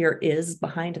fear is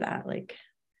behind that? Like,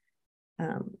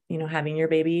 having your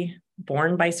baby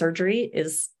born by surgery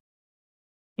is,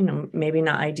 maybe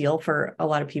not ideal for a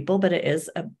lot of people, but it is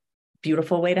a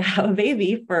beautiful way to have a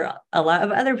baby for a lot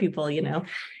of other people,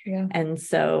 Yeah. And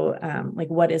so, like,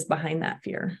 what is behind that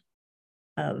fear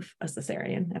of a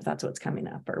cesarean, if that's what's coming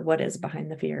up, or what is behind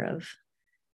the fear of,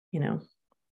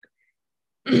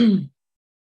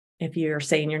 if you're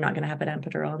saying you're not going to have an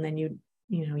epidural and then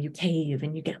you cave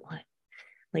and you get one,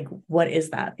 like, what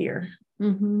is that fear?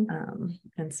 Mm-hmm.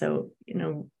 And so,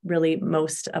 really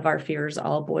most of our fears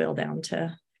all boil down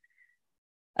to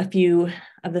a few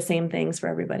of the same things for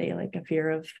everybody, like a fear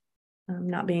of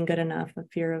not being good enough, a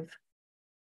fear of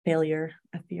failure,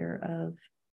 a fear of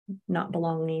not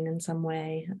belonging in some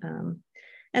way,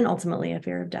 and ultimately a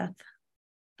fear of death.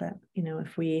 That,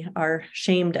 if we are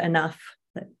shamed enough,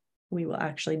 that we will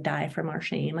actually die from our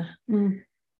shame. Mm.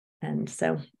 And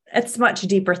so it's a much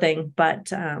deeper thing,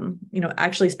 but,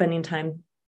 actually spending time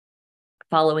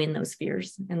following those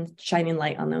fears and shining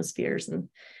light on those fears, and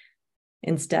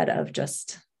instead of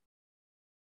just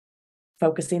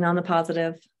focusing on the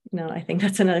positive. I think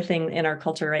that's another thing in our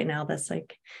culture right now that's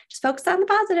like, just focus on the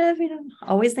positive,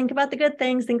 always think about the good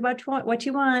things, think about what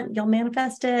you want, you'll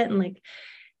manifest it. And like,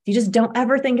 if you just don't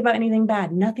ever think about anything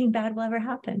bad, nothing bad will ever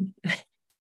happen.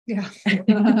 Yeah.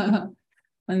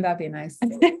 Wouldn't that be nice?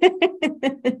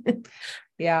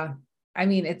 Yeah. I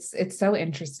mean, it's so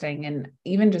interesting. And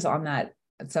even just on that,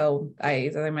 so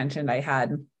as I mentioned, I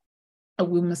had a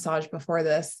womb massage before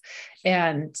this,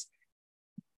 and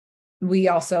we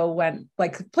also went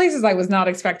like places I was not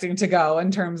expecting to go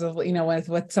in terms of,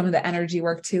 with some of the energy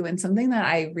work too. And something that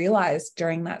I realized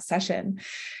during that session,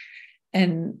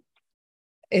 and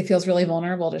it feels really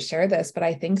vulnerable to share this, but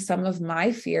I think some of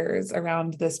my fears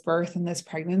around this birth and this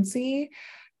pregnancy,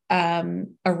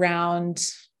 around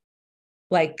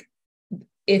like,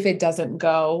 if it doesn't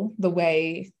go the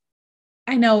way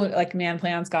I know, like man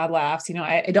plans, God laughs,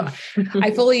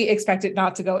 I fully expect it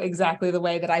not to go exactly the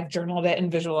way that I've journaled it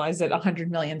and visualized it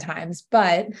 100 million times.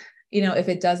 But, if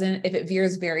it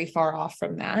veers very far off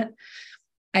from that,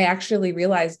 I actually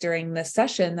realized during this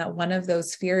session that one of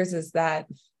those fears is that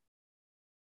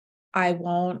I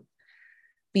won't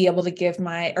be able to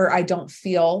I don't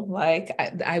feel like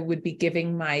I would be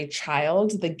giving my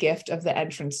child the gift of the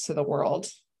entrance to the world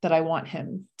that I want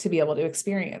him to be able to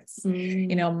experience.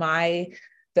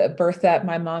 The birth that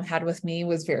my mom had with me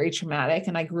was very traumatic,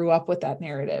 and I grew up with that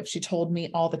narrative. She told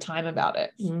me all the time about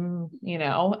it,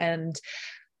 and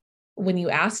when you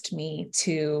asked me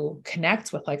to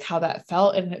connect with like how that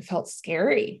felt, and it felt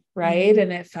scary, right?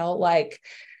 And it felt like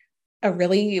a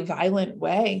really violent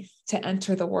way to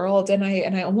enter the world. And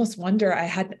I almost wonder, I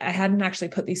hadn't actually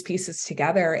put these pieces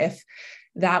together, if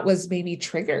that was maybe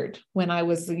triggered when I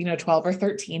was, 12 or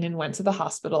 13 and went to the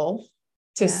hospital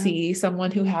to see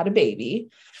someone who had a baby,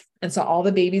 and saw all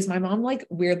the babies. My mom like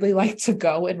weirdly liked to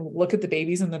go and look at the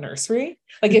babies in the nursery.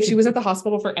 Like if she was at the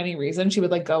hospital for any reason, she would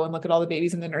like go and look at all the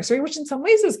babies in the nursery, which in some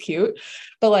ways is cute.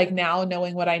 But like now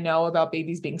knowing what I know about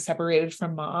babies being separated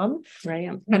from mom, right,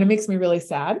 kind of makes me really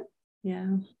sad.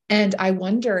 Yeah. And I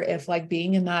wonder if like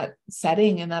being in that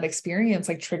setting and that experience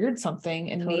like triggered something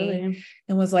in me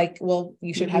and was like, well,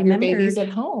 you should have your babies at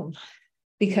home,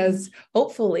 because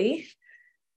hopefully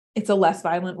it's a less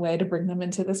violent way to bring them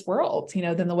into this world, you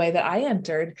know, than the way that I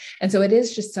entered. And so it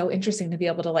is just so interesting to be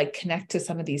able to like connect to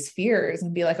some of these fears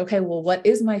and be like, okay, well, what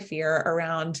is my fear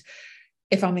around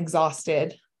if I'm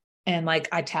exhausted and like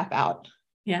I tap out?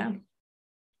 Yeah.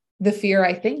 The fear,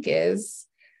 I think, is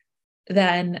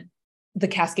then the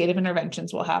cascade of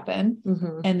interventions will happen.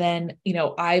 And then, you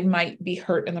know, I might be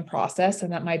hurt in the process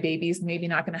and that my baby's maybe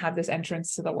not going to have this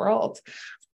entrance to the world.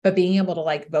 But being able to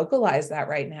like vocalize that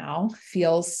right now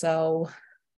feels so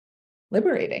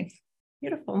liberating.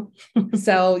 Beautiful.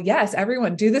 So yes,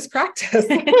 everyone do this practice.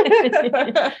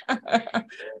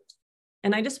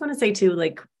 And I just want to say too,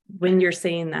 like when you're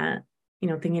saying that, you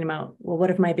know, thinking about, well, what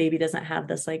if my baby doesn't have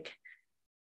this like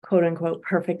quote unquote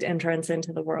perfect entrance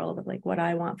into the world of like what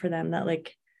I want for them, that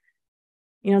like,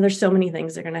 you know, there's so many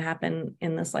things that are going to happen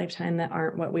in this lifetime that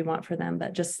aren't what we want for them,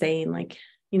 but just saying like,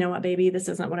 you know what, baby, this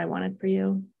isn't what I wanted for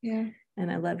you. Yeah.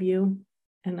 And I love you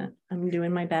and I'm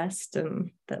doing my best,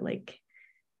 and that like,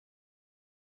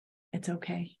 it's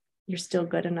okay. You're still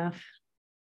good enough.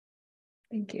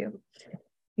 Thank you.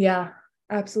 Yeah,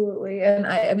 absolutely. And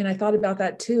I mean, I thought about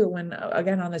that too, when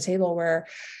again, on the table where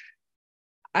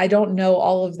I don't know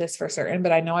all of this for certain,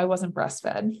 but I know I wasn't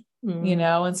breastfed, you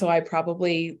know? And so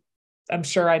I'm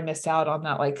sure I missed out on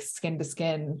that like skin to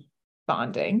skin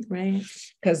bonding, right?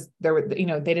 Because there were, you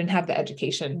know, they didn't have the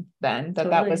education then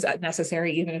that was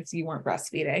necessary, even if you weren't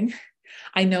breastfeeding.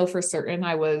 I know for certain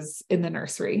I was in the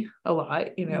nursery a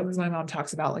lot, you know, because my mom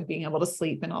talks about like being able to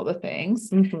sleep and all the things.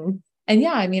 And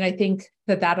yeah, I mean, I think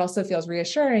that also feels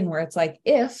reassuring, where it's like,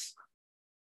 if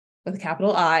with a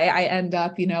capital I end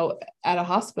up, you know, at a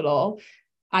hospital,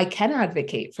 I can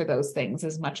advocate for those things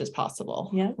as much as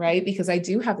possible. Right. Because I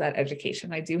do have that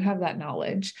education. I do have that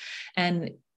knowledge, and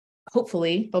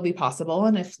hopefully it'll be possible.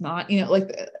 And if not, you know,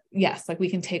 like, yes, like we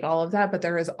can take all of that, but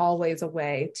there is always a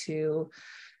way to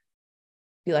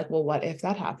be like, well, what if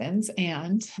that happens?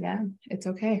 And yeah, it's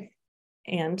okay.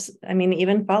 And I mean,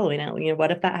 even following it, you know,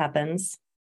 what if that happens?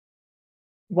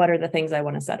 What are the things I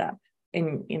want to set up?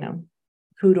 And, you know,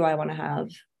 who do I want to have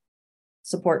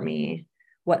support me?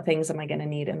 What things am I going to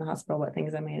need in the hospital? What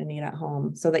things am I going to need at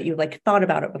home? So that you've like thought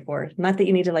about it before. Not that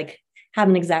you need to like have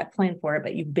an exact plan for it,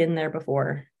 but you've been there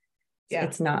before. Yeah.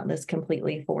 It's not this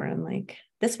completely foreign, like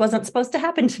this wasn't supposed to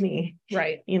happen to me.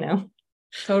 Right. You know?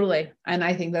 Totally. And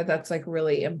I think that that's like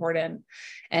really important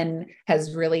and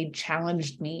has really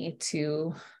challenged me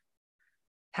to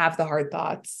have the hard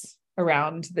thoughts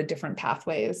around the different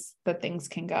pathways that things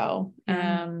can go.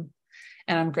 And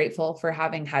I'm grateful for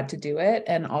having had to do it,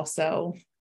 and also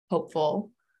hopeful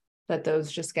that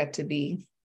those just get to be,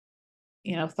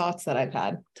 you know, thoughts that I've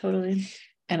had. Totally.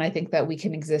 And I think that we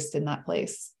can exist in that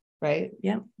place, right?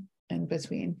 Yeah. In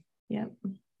between. Yeah.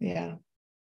 Yeah.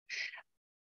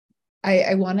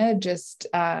 I want to just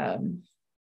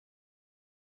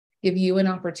give you an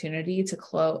opportunity to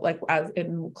close, like as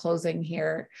in closing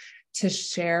here, to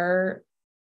share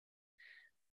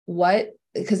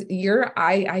because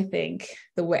I think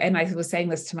the way, and I was saying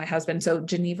this to my husband, so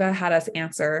Geneva had us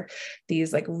answer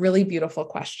these like really beautiful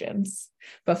questions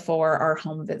before our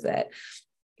home visit,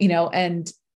 you know, and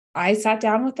I sat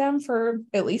down with them for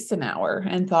at least an hour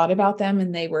and thought about them,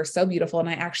 and they were so beautiful. And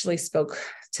I actually spoke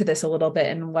to this a little bit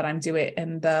in what I'm doing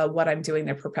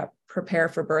the prepare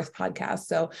for birth podcast.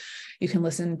 So you can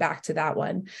listen back to that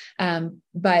one.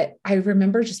 But I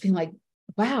remember just being like,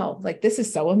 wow, like this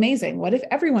is so amazing. What if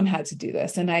everyone had to do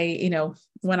this? And I, you know,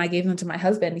 when I gave them to my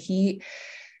husband, he's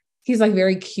like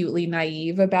very cutely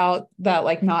naive about that.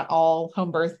 Like not all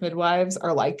home birth midwives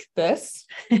are like this,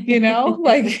 you know,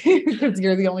 like, because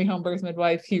you're the only home birth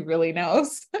midwife he really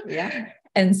knows. Yeah.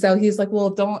 And so he's like, well,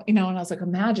 don't, you know, and I was like,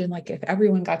 imagine like if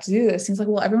everyone got to do this. He's like,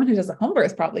 well, everyone who does a home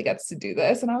birth probably gets to do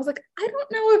this. And I was like, I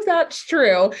don't know if that's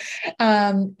true.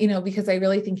 You know, because I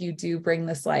really think you do bring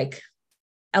this like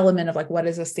element of like, what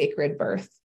is a sacred birth?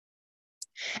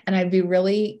 And I'd be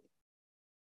really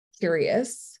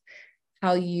curious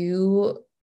how you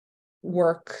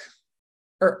work,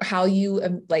 or how you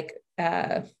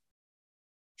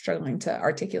struggling to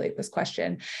articulate this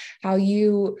question, how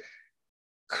you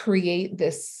create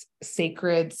this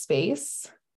sacred space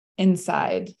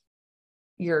inside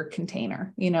your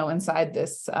container, you know, inside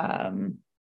this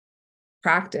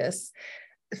practice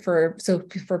for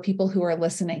people who are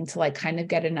listening to like kind of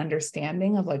get an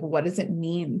understanding of like, what does it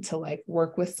mean to like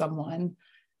work with someone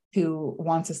who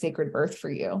wants a sacred birth for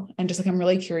you. And just like, I'm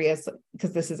really curious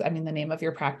because this is, I mean, the name of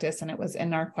your practice, and it was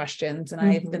in our questions, and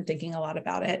I've been thinking a lot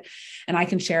about it, and I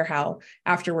can share how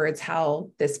afterwards, how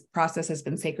this process has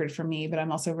been sacred for me, but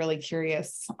I'm also really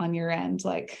curious on your end,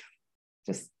 like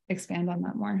just expand on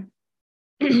that more.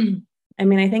 I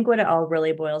mean, I think what it all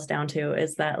really boils down to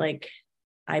is that like,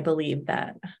 I believe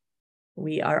that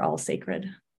we are all sacred,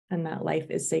 and that life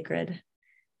is sacred,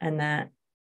 and that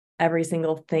every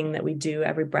single thing that we do,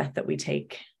 every breath that we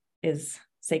take is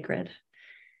sacred.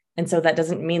 And so that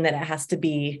doesn't mean that it has to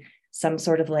be some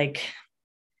sort of like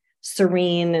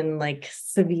serene and like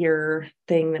severe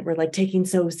thing that we're like taking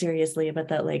so seriously, but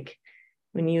that like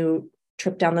when you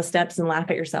trip down the steps and laugh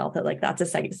at yourself, that like that's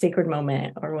a sacred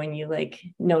moment. Or when you like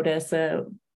notice a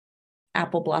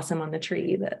apple blossom on the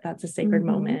tree, that's a sacred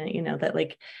moment, you know, that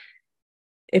like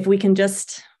if we can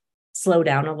just slow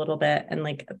down a little bit, and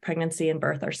like pregnancy and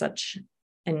birth are such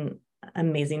an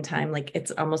amazing time. Like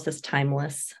it's almost this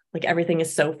timeless, like everything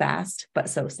is so fast, but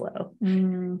so slow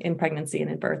in pregnancy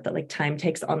and in birth, that like time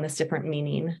takes on this different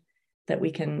meaning that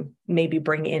we can maybe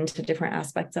bring into different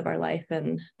aspects of our life,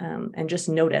 and just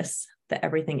notice that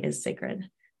everything is sacred,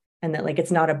 and that like,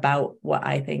 it's not about what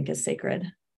I think is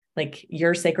sacred. Like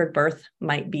your sacred birth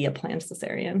might be a planned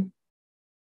cesarean.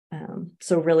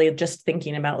 So really just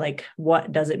thinking about like,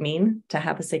 what does it mean to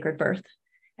have a sacred birth,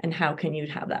 and how can you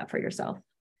have that for yourself,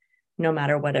 no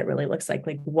matter what it really looks like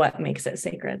what makes it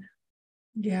sacred?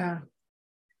 Yeah.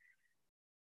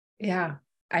 Yeah.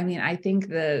 I mean, I think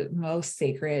the most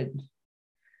sacred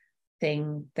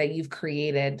thing that you've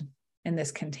created in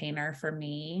this container for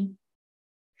me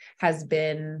has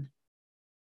been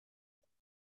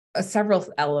several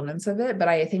elements of it, but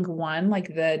I think one, like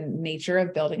the nature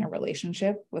of building a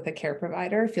relationship with a care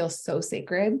provider feels so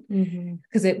sacred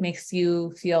because it makes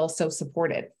you feel so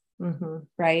supported,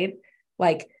 right?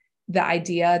 Like the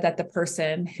idea that the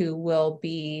person who will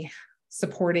be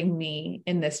supporting me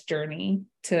in this journey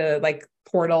to like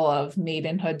portal of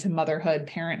maidenhood to motherhood,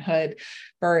 parenthood,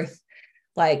 birth,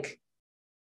 like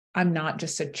I'm not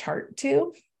just a chart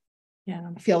to.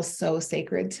 Feels so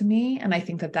sacred to me. And I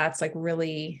think that that's like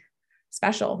really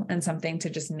special and something to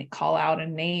just call out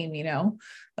and name, you know,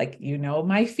 like, you know,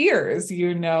 my fears,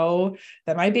 you know,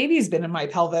 that my baby's been in my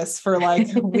pelvis for like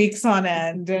weeks on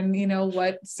end, and you know,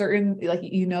 what certain, like,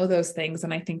 you know, those things.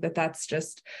 And I think that that's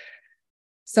just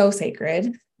so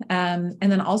sacred. And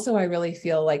then also I really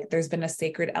feel like there's been a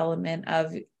sacred element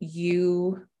of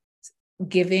you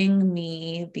giving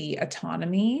me the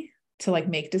autonomy to like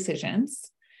make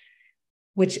decisions,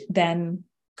 which then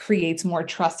creates more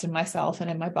trust in myself and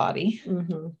in my body,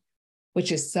 which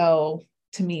is so,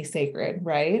 to me, sacred,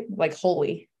 right? Like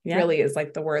holy, really is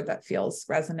like the word that feels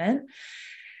resonant.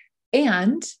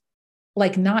 And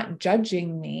like not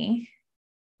judging me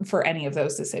for any of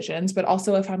those decisions, but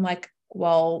also if I'm like,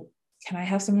 well, can I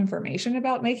have some information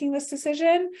about making this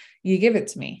decision? You give it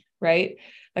to me, right?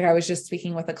 Like I was just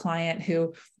speaking with a client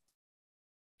who,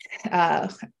 and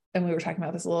we were talking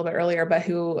about this a little bit earlier, but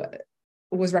who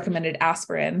was recommended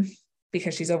aspirin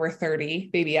because she's over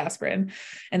 30, baby aspirin.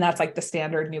 And that's like the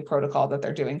standard new protocol that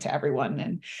they're doing to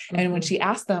everyone. And when she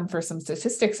asked them for some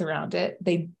statistics around it,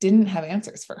 they didn't have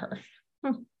answers for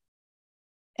her.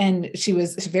 And she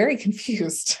was very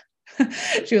confused.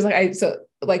 She was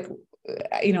like,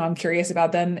 you know, I'm curious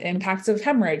about the impacts of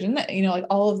hemorrhage and, you know, like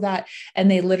all of that.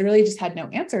 And they literally just had no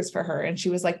answers for her. And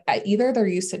she was like, either they're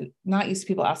not used to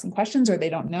people asking questions, or they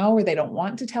don't know, or they don't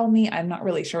want to tell me. I'm not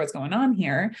really sure what's going on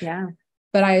here. Yeah.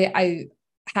 But I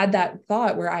had that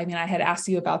thought where, I mean, I had asked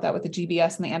you about that with the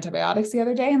GBS and the antibiotics the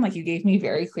other day. And like, you gave me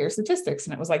very clear statistics,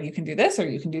 and it was like, you can do this, or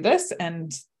you can do this,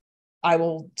 and I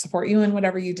will support you in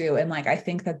whatever you do. And like, I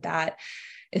think that that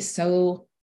is so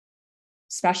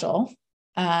special.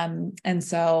 And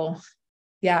so,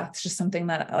 yeah, it's just something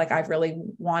that like I've really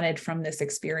wanted from this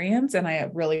experience, and I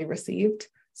have really received.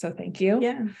 So thank you.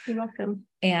 Yeah, you're welcome.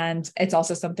 And it's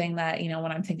also something that, you know,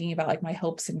 when I'm thinking about like my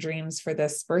hopes and dreams for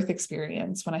this birth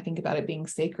experience, when I think about it being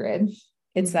sacred,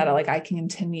 it's that like, I can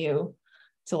continue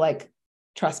to like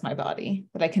trust my body,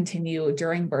 that I continue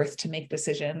during birth to make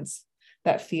decisions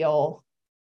that feel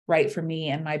right for me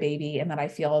and my baby, and that I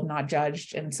feel not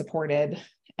judged and supported.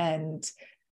 And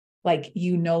like,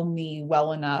 you know me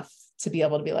well enough to be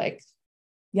able to be like,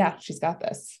 yeah, she's got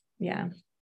this. Yeah.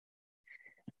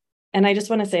 And I just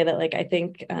want to say that, like, I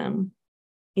think,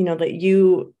 you know,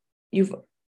 that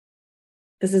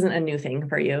this isn't a new thing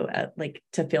for you, like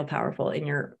to feel powerful in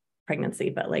your pregnancy,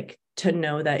 but like to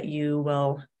know that you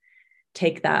will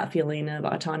take that feeling of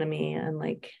autonomy and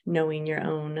like knowing your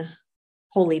own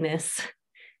holiness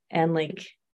and like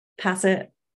pass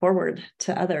it forward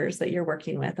to others that you're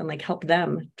working with and like help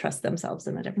them trust themselves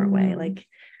in a different way. Like,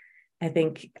 I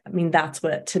mean, that's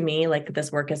what, to me, like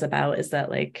this work is about, is that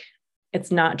like,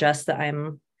 it's not just that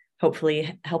I'm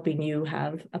hopefully helping you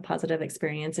have a positive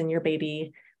experience and your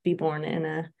baby be born in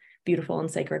a beautiful and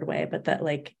sacred way, but that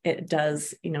like, it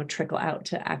does, trickle out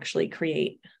to actually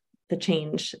create the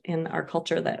change in our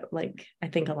culture that like, I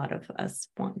think a lot of us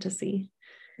want to see.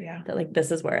 Yeah. That like,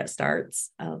 this is where it starts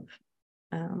of,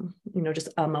 just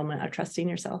a moment of trusting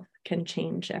yourself can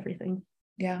change everything.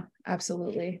 Yeah,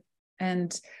 absolutely.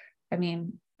 And I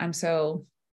mean, I'm so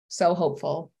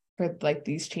hopeful for like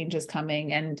these changes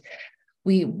coming. And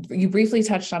you briefly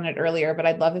touched on it earlier, but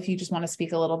I'd love if you just want to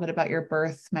speak a little bit about your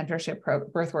birth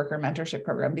worker mentorship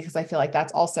program, because I feel like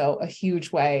that's also a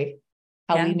huge way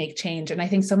how we make change. And I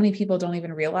think so many people don't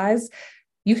even realize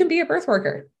you can be a birth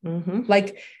worker.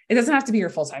 Like it doesn't have to be your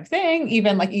full-time thing,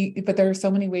 even like, but there are so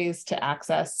many ways to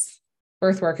access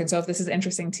birth work. And so if this is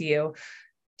interesting to you,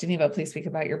 Geneva, please speak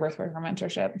about your birth worker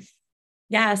mentorship.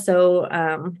 Yeah.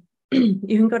 So,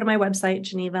 you can go to my website,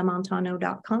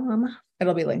 genevamontano.com.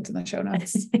 It'll be linked in the show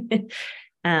notes.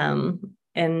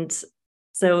 And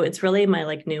so it's really my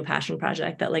like new passion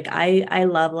project that like, I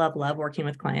love working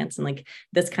with clients, and like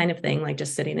this kind of thing, like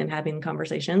just sitting and having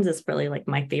conversations is really like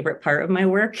my favorite part of my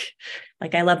work.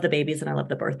 Like I love the babies and I love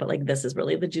the birth, but like, this is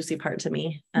really the juicy part to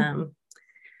me.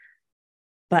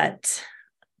 But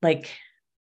like,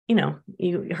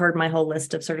 you heard my whole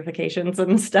list of certifications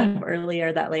and stuff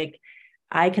earlier, that like,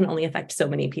 I can only affect so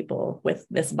many people with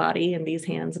this body and these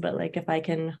hands, but like, if I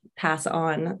can pass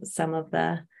on some of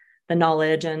the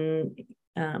knowledge and,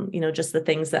 just the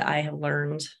things that I have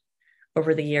learned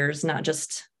over the years, not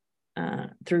just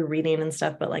through reading and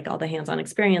stuff, but like all the hands-on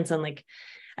experience. And like,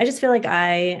 I just feel like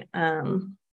I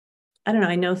don't know,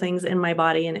 I know things in my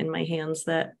body and in my hands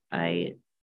that I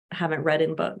haven't read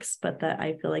in books, but that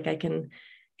I feel like I can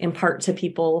impart to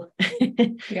people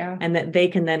and that they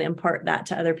can then impart that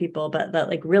to other people. But that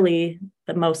like really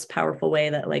the most powerful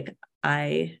way that like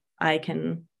I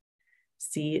can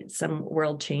see some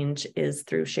world change is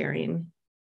through sharing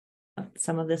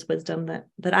some of this wisdom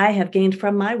that I have gained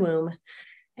from my womb.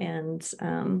 And,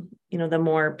 the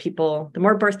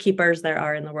more birth keepers there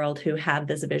are in the world who have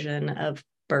this vision of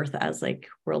birth as like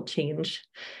world change,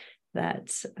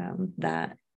 that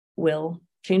will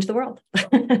change the world.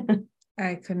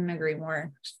 I couldn't agree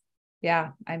more.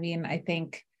 Yeah. I mean, I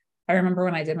remember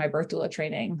when I did my birth doula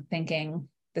training thinking,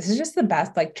 this is just the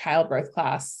best like childbirth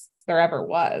class there ever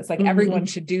was. Like everyone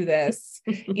should do this,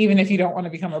 even if you don't want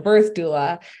to become a birth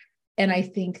doula. And I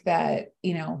think that,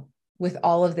 with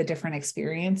all of the different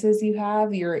experiences you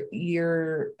have,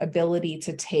 your ability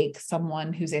to take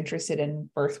someone who's interested in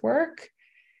birth work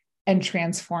and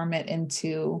transform it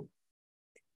into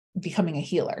becoming a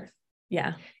healer.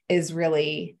 Yeah. Is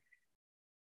really,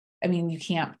 I mean, you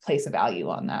can't place a value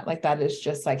on that. Like that is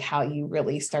just like how you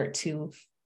really start to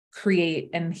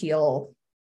create and heal,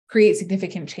 create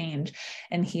significant change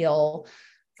and heal.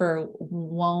 I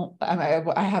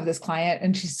have this client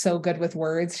and she's so good with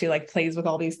words. She like plays with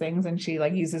all these things and she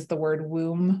like uses the word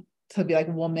womb to be like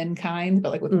womankind,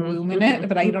 but like with womb in it,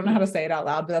 but I don't know how to say it out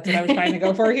loud, but that's what I was trying to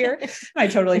go for here. I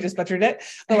totally just butchered it.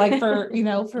 But like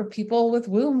for people with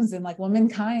wombs and like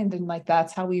womankind, and like,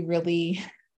 that's how we really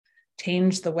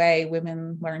change the way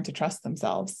women learn to trust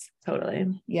themselves.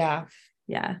 Totally. Yeah.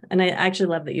 Yeah. And I actually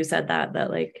love that you said that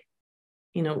like,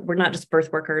 we're not just birth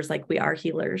workers, like we are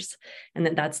healers. And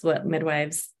that's what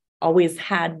midwives always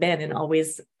had been and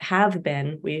always have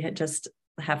been. We had just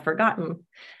have forgotten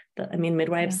that. I mean,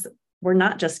 midwives were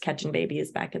not just catching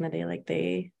babies back in the day. Like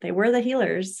they were the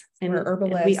healers and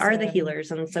we are the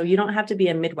healers. And so you don't have to be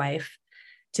a midwife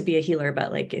to be a healer,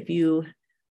 but like, if you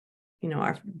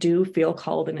do feel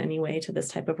called in any way to this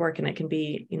type of work, and it can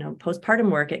be, postpartum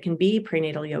work, it can be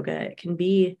prenatal yoga, it can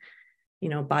be,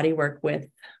 body work with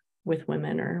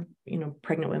women or,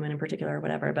 pregnant women in particular or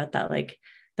whatever, but that like,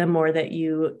 the more that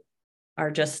you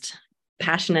are just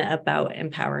passionate about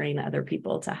empowering other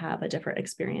people to have a different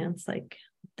experience, like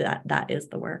that is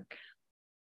the work.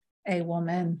 A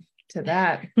woman to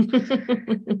that.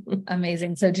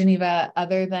 Amazing. So Geneva,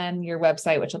 other than your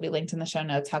website, which will be linked in the show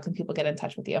notes, how can people get in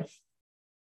touch with you?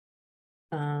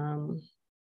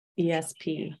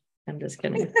 ESP. I'm just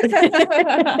kidding.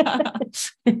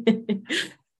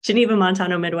 Geneva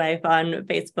Montano Midwife on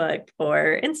Facebook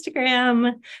or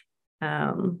Instagram.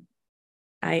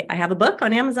 I have a book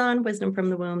on Amazon, Wisdom from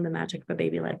the Womb, The Magic of a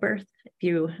Baby-Led Birth. If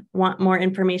you want more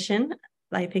information,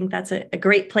 I think that's a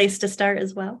great place to start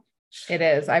as well. It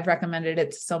is. I've recommended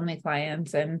it to so many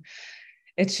clients and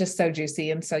it's just so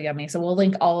juicy and so yummy. So we'll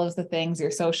link all of the things,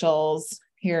 your socials,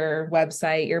 your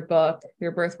website, your book,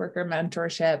 your birth worker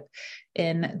mentorship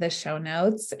in the show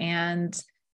notes. And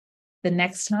the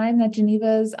next time that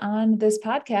Geneva's on this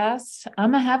podcast,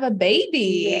 I'm going to have a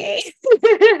baby.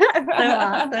 So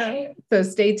awesome. So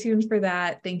stay tuned for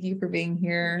that. Thank you for being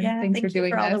here. Yeah, Thanks for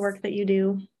doing for all this. the work that you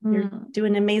do. You're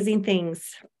doing amazing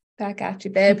things. Back at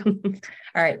you, babe.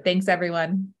 All right. Thanks,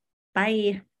 everyone.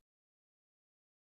 Bye.